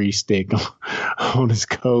celery stick on his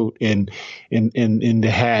coat and in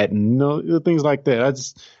the hat and, things like that.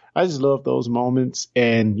 I just love those moments.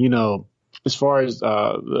 And, as far as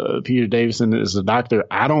Peter Davison as a Doctor,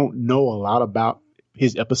 I don't know a lot about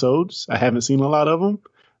his episodes. I haven't seen a lot of them,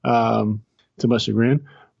 to my chagrin.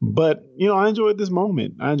 But, I enjoyed this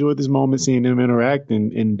moment. I enjoyed this moment seeing them interact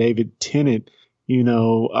and David Tennant, in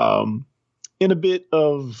a bit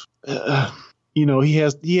of, he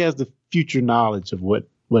has the future knowledge of what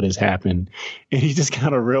has happened. And he just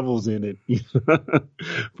kind of revels in it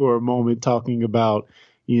for a moment, talking about,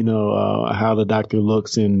 how the Doctor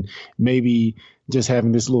looks and maybe just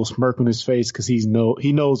having this little smirk on his face because he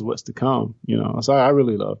knows what's to come, So I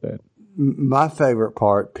really love that. My favorite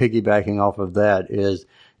part, piggybacking off of that, is,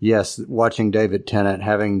 yes, watching David Tennant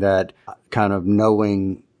having that kind of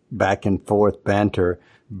knowing back and forth banter.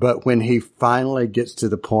 But when he finally gets to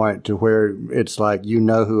the point to where it's like, you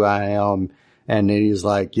know who I am, and then he's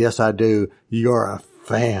like, yes, I do. You're a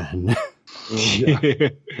fan. You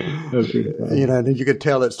know, then you could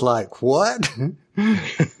tell it's like, what?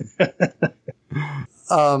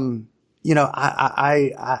 You know,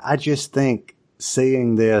 I just think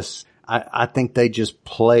seeing this, I think they just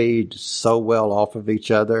played so well off of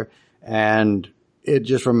each other. And it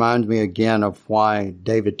just reminds me again of why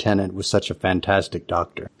David Tennant was such a fantastic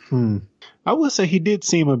Doctor. I would say he did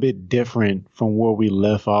seem a bit different from where we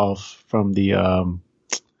left off from the,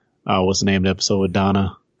 what's the name of the episode with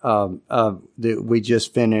Donna? We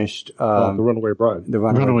just finished, The Runaway Bride. The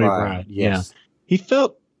Runaway Bride. Yes. Yeah. He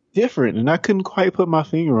felt different and I couldn't quite put my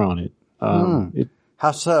finger on it.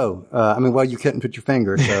 How so? I mean, well, you couldn't put your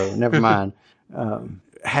finger, so never mind.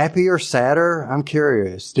 Happier, sadder? I'm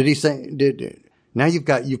curious. Did he say, now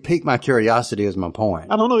you've piqued my curiosity is my point.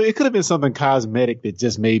 I don't know. It could have been something cosmetic that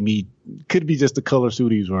just made me, could be just the color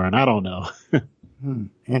suit he's wearing. I don't know.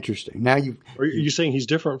 Interesting. Now Are you saying he's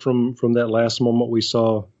different from that last moment we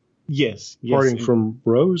saw Yes. parting from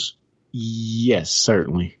Rose? Yes,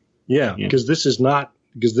 certainly. Yeah, because this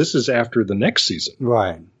is after the next season.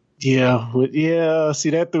 right. Yeah.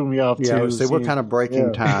 See, that threw me off too. Yeah, so we're kind of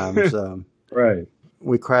breaking times. Right.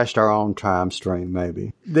 We crashed our own time stream,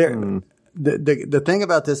 maybe. The thing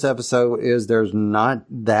about this episode is there's not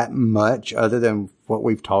that much other than what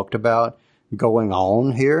we've talked about going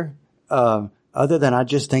on here. Other than I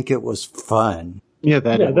just think it was fun.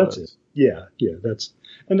 That's it. Yeah,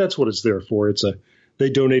 that's what it's there for. They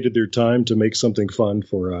donated their time to make something fun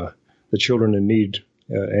for the Children in Need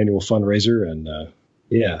annual fundraiser, and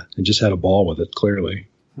and just had a ball with it. Clearly.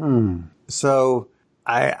 So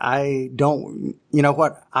I don't, you know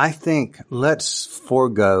what? I think let's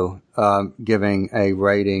forego giving a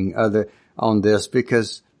rating on this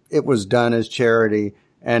because it was done as charity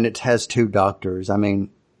and it has 2 doctors. I mean,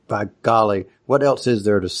 by golly, what else is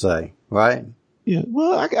there to say, right? Yeah.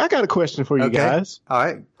 Well, I got a question for you guys. All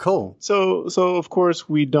right, cool. So of course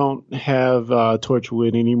we don't have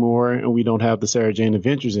Torchwood anymore, and we don't have the Sarah Jane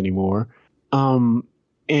Adventures anymore.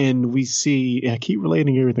 And we see, I keep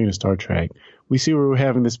relating everything to Star Trek. We see we're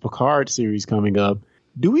having this Picard series coming up.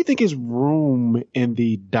 Do we think there's room in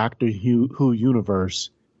the Doctor Who universe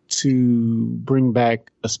to bring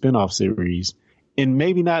back a spinoff series? And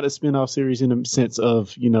maybe not a spinoff series in the sense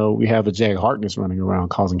of, we have a Jack Harkness running around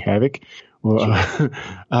causing havoc.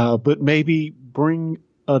 But maybe bring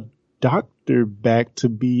a Doctor back to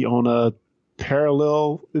be on a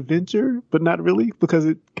parallel adventure, but not really, because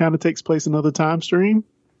it kind of takes place in another time stream,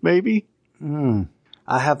 maybe?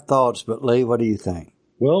 I have thoughts, but Lee, what do you think?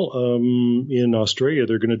 Well, in Australia,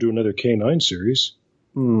 they're going to do another K9 series.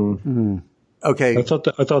 Okay. I thought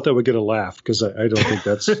that would get a laugh because I don't think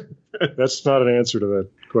that's not an answer to that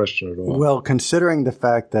question at all. Well, considering the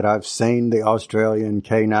fact that I've seen the Australian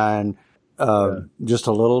K9 just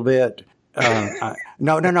a little bit,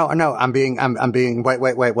 no. I'm being.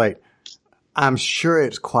 Wait. I'm sure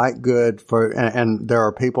it's quite good and there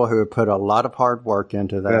are people who have put a lot of hard work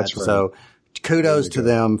into that. That's right. So kudos to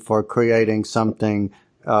them for creating something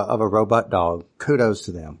of a robot dog. Kudos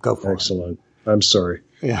to them. Go for it. Excellent. I'm sorry.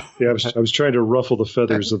 Yeah. I was trying to ruffle the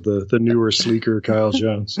feathers of the newer, sleeker Kyle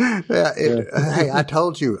Jones. Hey, I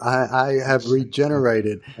told you, I have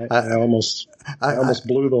regenerated. I almost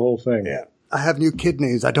blew the whole thing. Yeah. I have new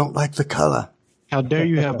kidneys. I don't like the color. How dare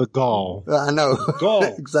you have the gall? I know. Gall.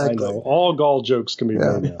 Exactly. I know. All Gall jokes can be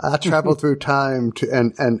made now. I traveled through time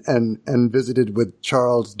and visited with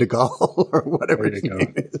Charles de Gaulle or whatever his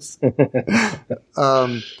name is.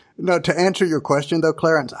 No, to answer your question though,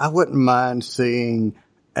 Clarence, I wouldn't mind seeing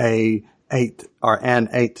an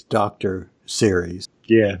eighth Doctor series.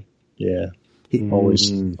 Yeah. He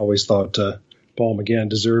always thought Paul McGann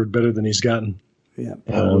deserved better than he's gotten. Yeah,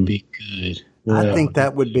 that would be good. Yeah. I think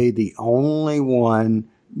that would be the only one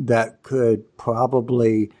that could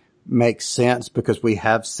probably make sense because we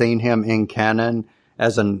have seen him in canon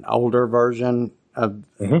as an older version of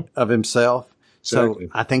himself. Exactly.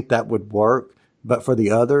 So I think that would work. But for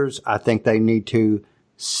the others, I think they need to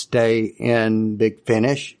stay in Big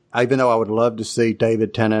Finish. Even though I would love to see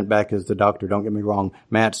David Tennant back as the Doctor, don't get me wrong,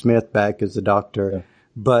 Matt Smith back as the Doctor. Yeah.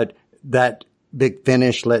 But that Big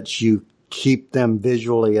Finish lets you keep them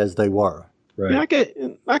visually as they were. Right. Yeah,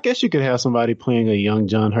 I guess you could have somebody playing a young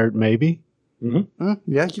John Hurt, maybe.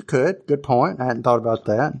 Yeah, you could. Good point. I hadn't thought about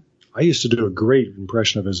that. I used to do a great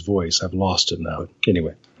impression of his voice. I've lost it now.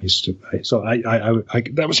 Anyway,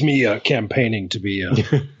 that was me campaigning to be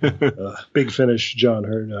Big Finish John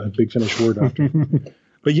Hurt, Big Finish War Doctor.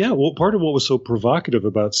 But yeah, well, part of what was so provocative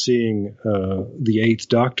about seeing the Eighth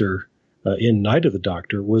Doctor in Night of the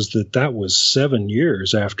Doctor was that was 7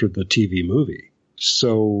 years after the TV movie.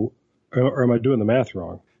 So, or am I doing the math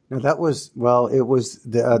wrong? No, it was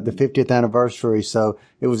the 50th anniversary, so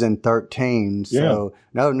it was in 13. So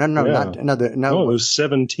no, not another. No, it was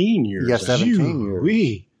 17 years. Yeah, 17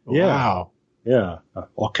 years. Yeah. Wow. Yeah,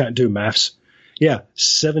 I can't do maths. Yeah,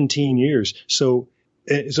 17 years. So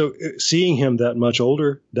seeing him that much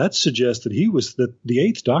older, that suggests that the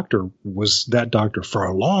Eighth Doctor was that Doctor for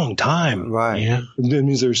a long time. Right. Yeah. That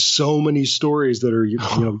means there's so many stories that are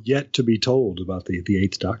yet to be told about the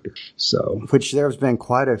Eighth Doctor. So, which there's been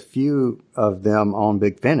quite a few of them on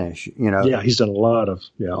Big Finish. Yeah, he's done a lot of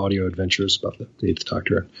audio adventures about the Eighth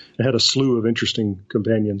Doctor. It had a slew of interesting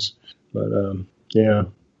companions, but yeah.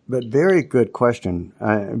 But very good question.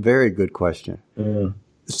 Very good question. Yeah.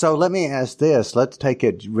 So let me ask this. Let's take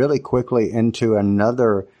it really quickly into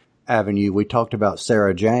another avenue. We talked about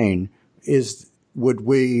Sarah Jane. Would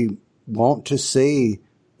we want to see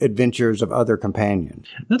adventures of other companions?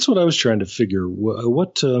 That's what I was trying to figure.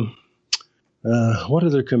 What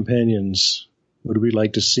other companions would we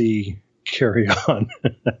like to see carry on?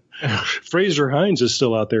 Fraser Hines is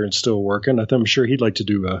still out there and still working. I'm sure he'd like to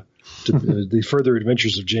do the further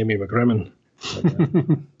adventures of Jamie McCrimmon.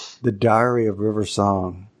 The Diary of River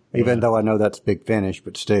Song. Even though I know that's Big Finish,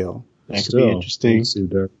 but still. That could be interesting.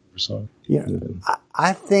 Yeah.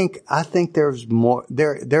 I think there's more.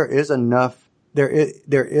 There is enough. There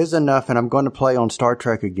is enough, and I'm going to play on Star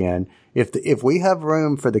Trek again. If we have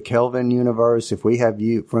room for the Kelvin universe, if we have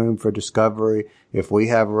room for Discovery, if we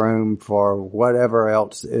have room for whatever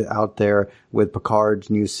else out there with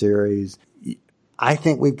Picard's new series, I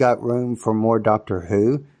think we've got room for more Doctor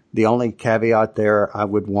Who. The only caveat there I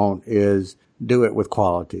would want is do it with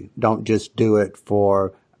quality. Don't just do it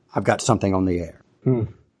for, I've got something on the air.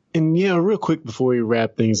 And real quick before we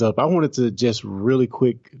wrap things up, I wanted to just really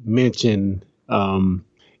quick mention, when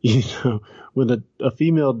a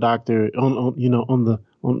female doctor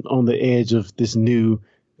on the edge of this new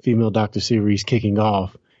female Doctor series kicking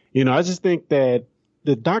off, I just think that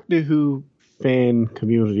the Doctor Who fan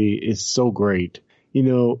community is so great.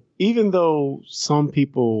 Even though some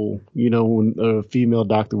people, when a female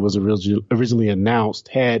Doctor was originally announced,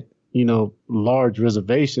 had, large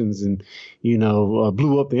reservations and,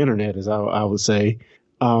 blew up the internet, as I would say,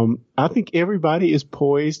 I think everybody is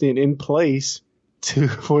poised and in place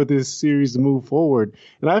for this series to move forward.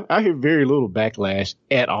 And I hear very little backlash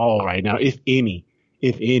at all right now, if any.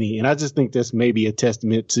 And I just think that's maybe a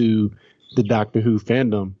testament to the Doctor Who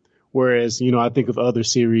fandom. Whereas, I think of other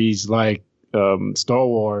series like Star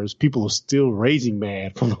Wars, people are still raging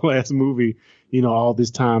mad from the last movie, all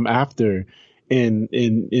this time after. And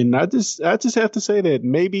I just have to say that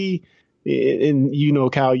maybe,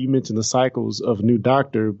 and Kyle, you mentioned the cycles of New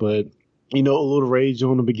Doctor, but a little rage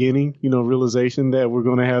on the beginning, realization that we're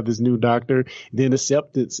going to have this new Doctor, then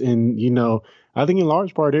acceptance. And, I think in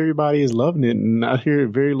large part, everybody is loving it. And I hear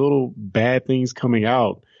very little bad things coming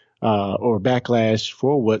out. Or backlash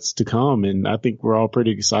for what's to come. And I think we're all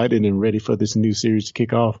pretty excited and ready for this new series to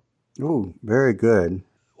kick off. Ooh, very good.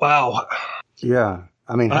 Wow. Yeah.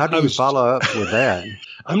 I mean, how do you follow up with that?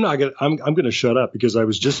 I'm going to shut up because I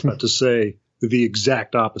was just about to say the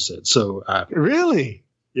exact opposite. So really?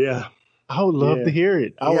 Yeah. I would love to hear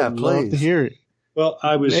it. I would love to hear it. Well,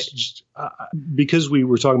 I was because we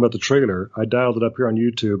were talking about the trailer, I dialed it up here on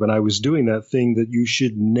YouTube and I was doing that thing that you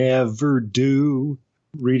should never do.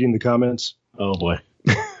 Reading the comments. Oh boy.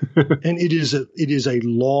 And it is a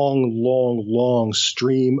long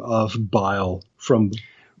stream of bile from,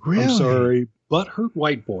 really? I'm sorry, butthurt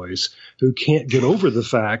white boys who can't get over the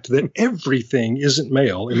fact that everything isn't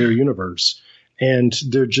male in their universe. And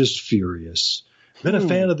they're just furious. Been a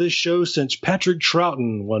fan of this show since Patrick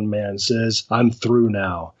Troughton, one man says. I'm through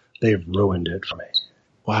now. They've ruined it for me.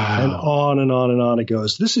 Wow. And on and on and on it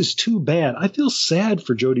goes. This is too bad. I feel sad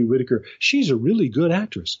for Jodie Whittaker. She's a really good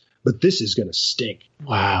actress, but this is going to stink.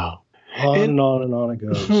 Wow. On and on and on it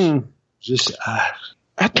goes. Just wow.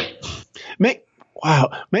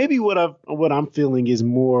 Maybe what I'm feeling is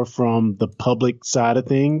more from the public side of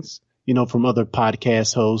things, from other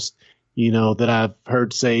podcast hosts, that I've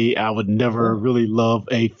heard say I would never really love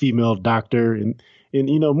a female doctor and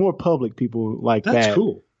more public people like that. That's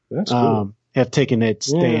cool. That's cool. Have taken that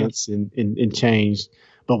stance and changed.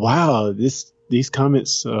 But wow, these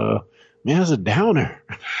comments, man, it's a downer.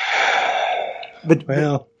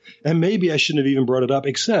 Well, and maybe I shouldn't have even brought it up,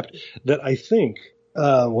 except that I think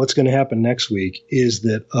what's going to happen next week is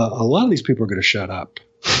that a lot of these people are going to shut up.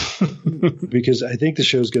 Because I think the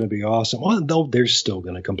show's going to be awesome. Well, they're still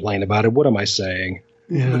going to complain about it. What am I saying?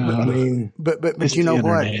 Yeah, I mean, But it's you know the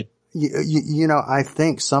what? internet. You know, I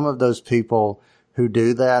think some of those people who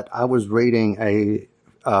do that, I was reading a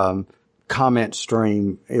comment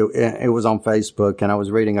stream. It was on Facebook, and I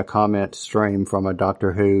was reading a comment stream from a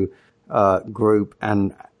Doctor Who group,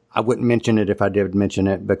 and I wouldn't mention it if I did mention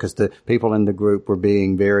it because the people in the group were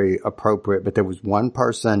being very appropriate. But there was one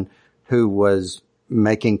person who was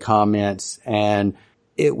making comments, and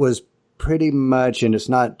it was pretty much, and it's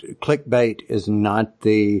not, clickbait is not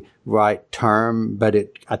the right term, but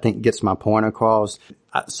it, I think, gets my point across.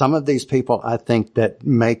 Some of these people, I think, that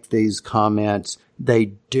make these comments,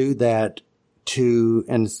 they do that to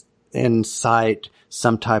incite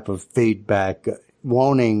some type of feedback,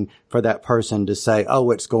 wanting for that person to say,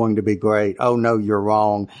 oh, it's going to be great. Oh, no, you're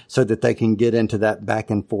wrong. So that they can get into that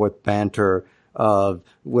back and forth banter of,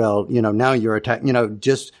 well, you know, now you're attacking, you know,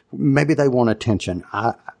 just maybe they want attention.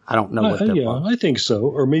 I don't know what they're for. I think so.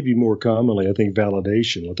 Or maybe more commonly, I think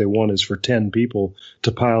validation. What they want is for 10 people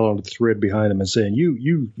to pile on the thread behind them and saying,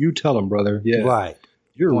 you tell them, brother. Yeah. Right.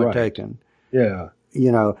 You're Point right. taken. Yeah.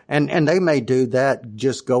 You know, and they may do that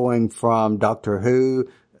just going from Doctor Who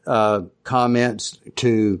comments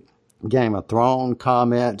to Game of Thrones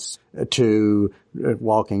comments to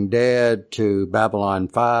Walking Dead to Babylon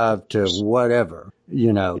 5 to whatever,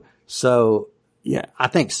 you know. So, yeah, I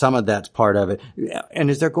think some of that's part of it. And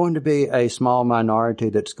is there going to be a small minority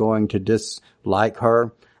that's going to dislike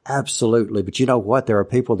her? Absolutely. But you know what? There are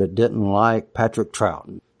people that didn't like Patrick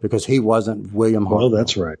Troughton because he wasn't William Hartnell. Well,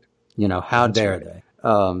 that's right. You know, how dare they?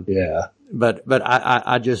 Yeah. But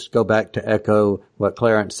I just go back to echo what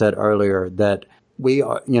Clarence said earlier, that we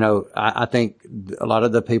are, you know, I think a lot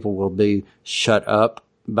of the people will be shut up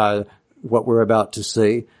by what we're about to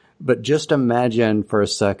see. But just imagine for a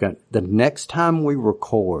second, the next time we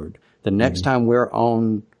record, the next time we're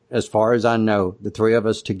on, as far as I know, the three of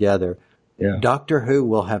us together, Doctor Who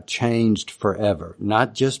will have changed forever.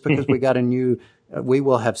 Not just because we got a new, we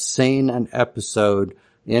will have seen an episode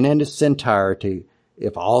in its entirety,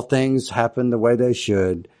 if all things happen the way they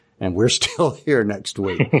should, and we're still here next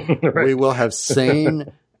week. Right. We will have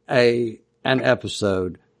seen an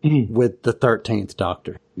episode with the 13th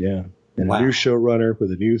Doctor. Yeah. And a new showrunner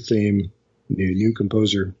with a new theme, new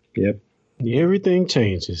composer. Yep. Everything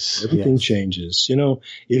changes. Everything changes. You know,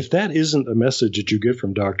 if that isn't a message that you get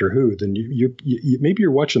from Doctor Who, then you maybe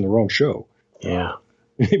you're watching the wrong show. Yeah.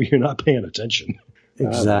 Maybe you're not paying attention.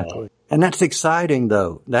 Exactly. And that's exciting,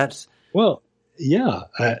 though. That's well, yeah,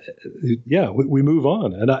 we move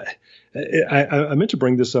on. And I meant to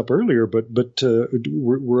bring this up earlier, but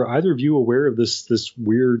were either of you aware of this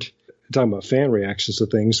weird, talking about fan reactions to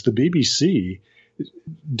things? The BBC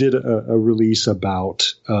did a release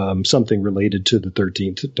about something related to the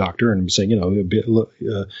 13th Doctor, and saying, you know,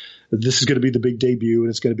 this is going to be the big debut, and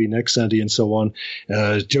it's going to be next Sunday, and so on.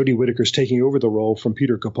 Jodie Whittaker's taking over the role from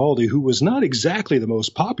Peter Capaldi, who was not exactly the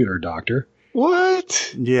most popular Doctor.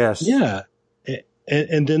 What? Yes. Yeah.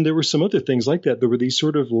 And then there were some other things like that. There were these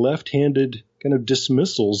sort of left-handed kind of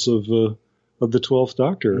dismissals of the 12th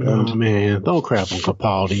Doctor. Oh, man. Don't crap on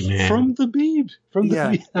Capaldi, man. From the Beeb.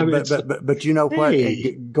 I mean, but you know what?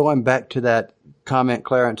 Going back to that comment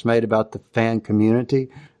Clarence made about the fan community,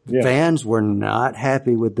 fans were not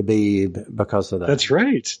happy with the Beeb because of that. That's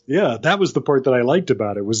right. Yeah, that was the part that I liked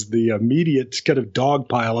about it, was the immediate kind of dog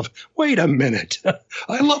pile of, wait a minute,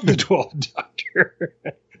 I love the 12th Doctor.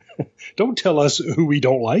 Don't tell us who we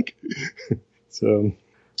don't like. So,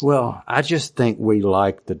 well, I just think we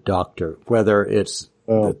like the Doctor, whether it's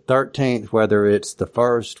the 13th, whether it's the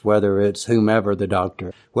first, whether it's whomever the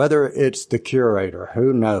Doctor, whether it's the curator.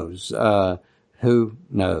 Who knows? Who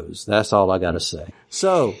knows? That's all I got to say.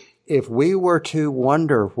 So, if we were to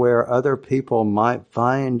wonder where other people might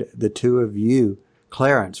find the two of you,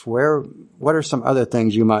 Clarence, what are some other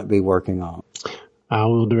things you might be working on? I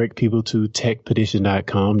will direct people to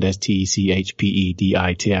techpedition.com. That's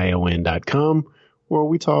techpedition.com, where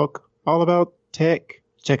we talk all about tech.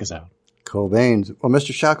 Check us out. Cool beans. Well,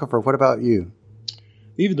 Mr. Shackelford, what about you?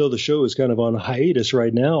 Even though the show is kind of on hiatus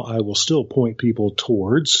right now, I will still point people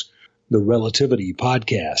towards the Relativity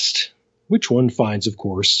Podcast, which one finds, of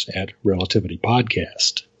course, at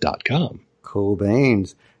relativitypodcast.com. Cool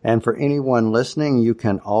beans. And for anyone listening, you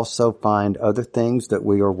can also find other things that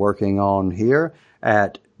we are working on here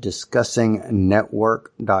at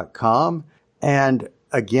discussingnetwork.com. And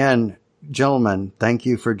again, gentlemen, thank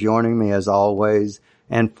you for joining me as always.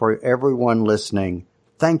 And for everyone listening,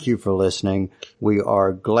 thank you for listening. We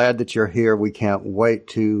are glad that you're here. We can't wait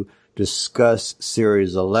to discuss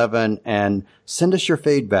Series 11 and send us your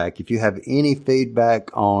feedback. If you have any feedback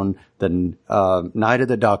on the Night of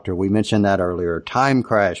the Doctor, we mentioned that earlier, Time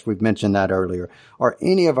Crash, we've mentioned that earlier, or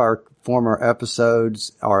any of our former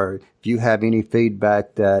episodes, or if you have any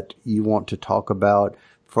feedback that you want to talk about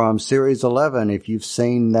from Series 11, if you've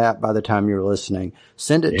seen that by the time you're listening,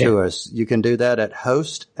 send it to us. You can do that at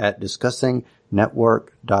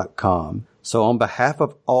host@discussingnetwork.com. So on behalf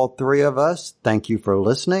of all three of us, thank you for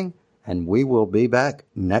listening, and we will be back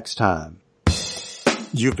next time.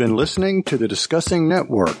 You've been listening to the Discussing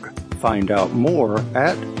Network. Find out more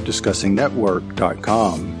at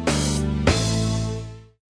discussingnetwork.com.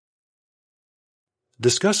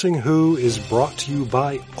 Discussing Who is brought to you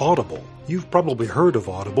by Audible. You've probably heard of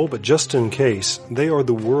Audible, but just in case, they are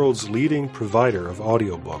the world's leading provider of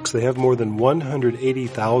audiobooks. They have more than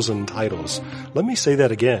 180,000 titles. Let me say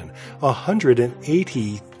that again.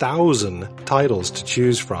 180,000 titles to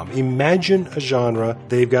choose from. Imagine a genre,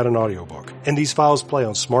 they've got an audiobook. And these files play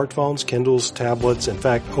on smartphones, Kindles, tablets, in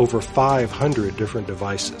fact, over 500 different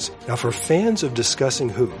devices. Now, for fans of Discussing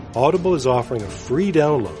Who, Audible is offering a free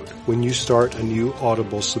download when you start a new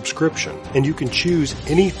Audible subscription. And you can choose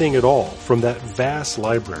anything at all from that vast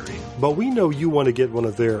library. But we know you want to get one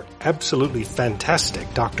of their absolutely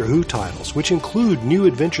fantastic Doctor Who titles, which include New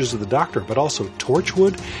Adventures of the Doctor, but also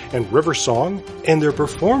Torchwood and River Song. And they're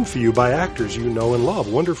performed for you by actors you know and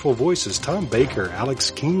love. Wonderful voices, Tom Baker,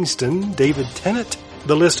 Alex Kingston, David Tennant.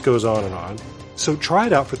 The list goes on and on. So try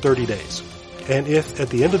it out for 30 days. And if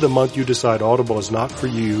at the end of the month you decide Audible is not for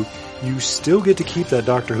you, you still get to keep that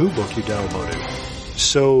Doctor Who book you downloaded.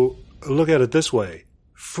 So look at it this way.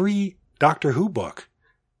 Free Doctor Who book.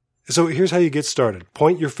 So here's how you get started.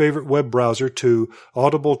 Point your favorite web browser to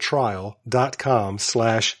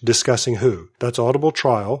audibletrial.com/discussingwho. That's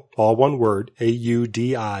audibletrial, all one word,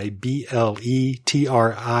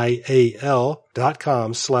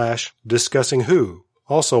 audibletrial.com/discussingwho,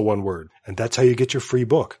 also one word. And that's how you get your free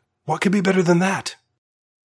book. What could be better than that?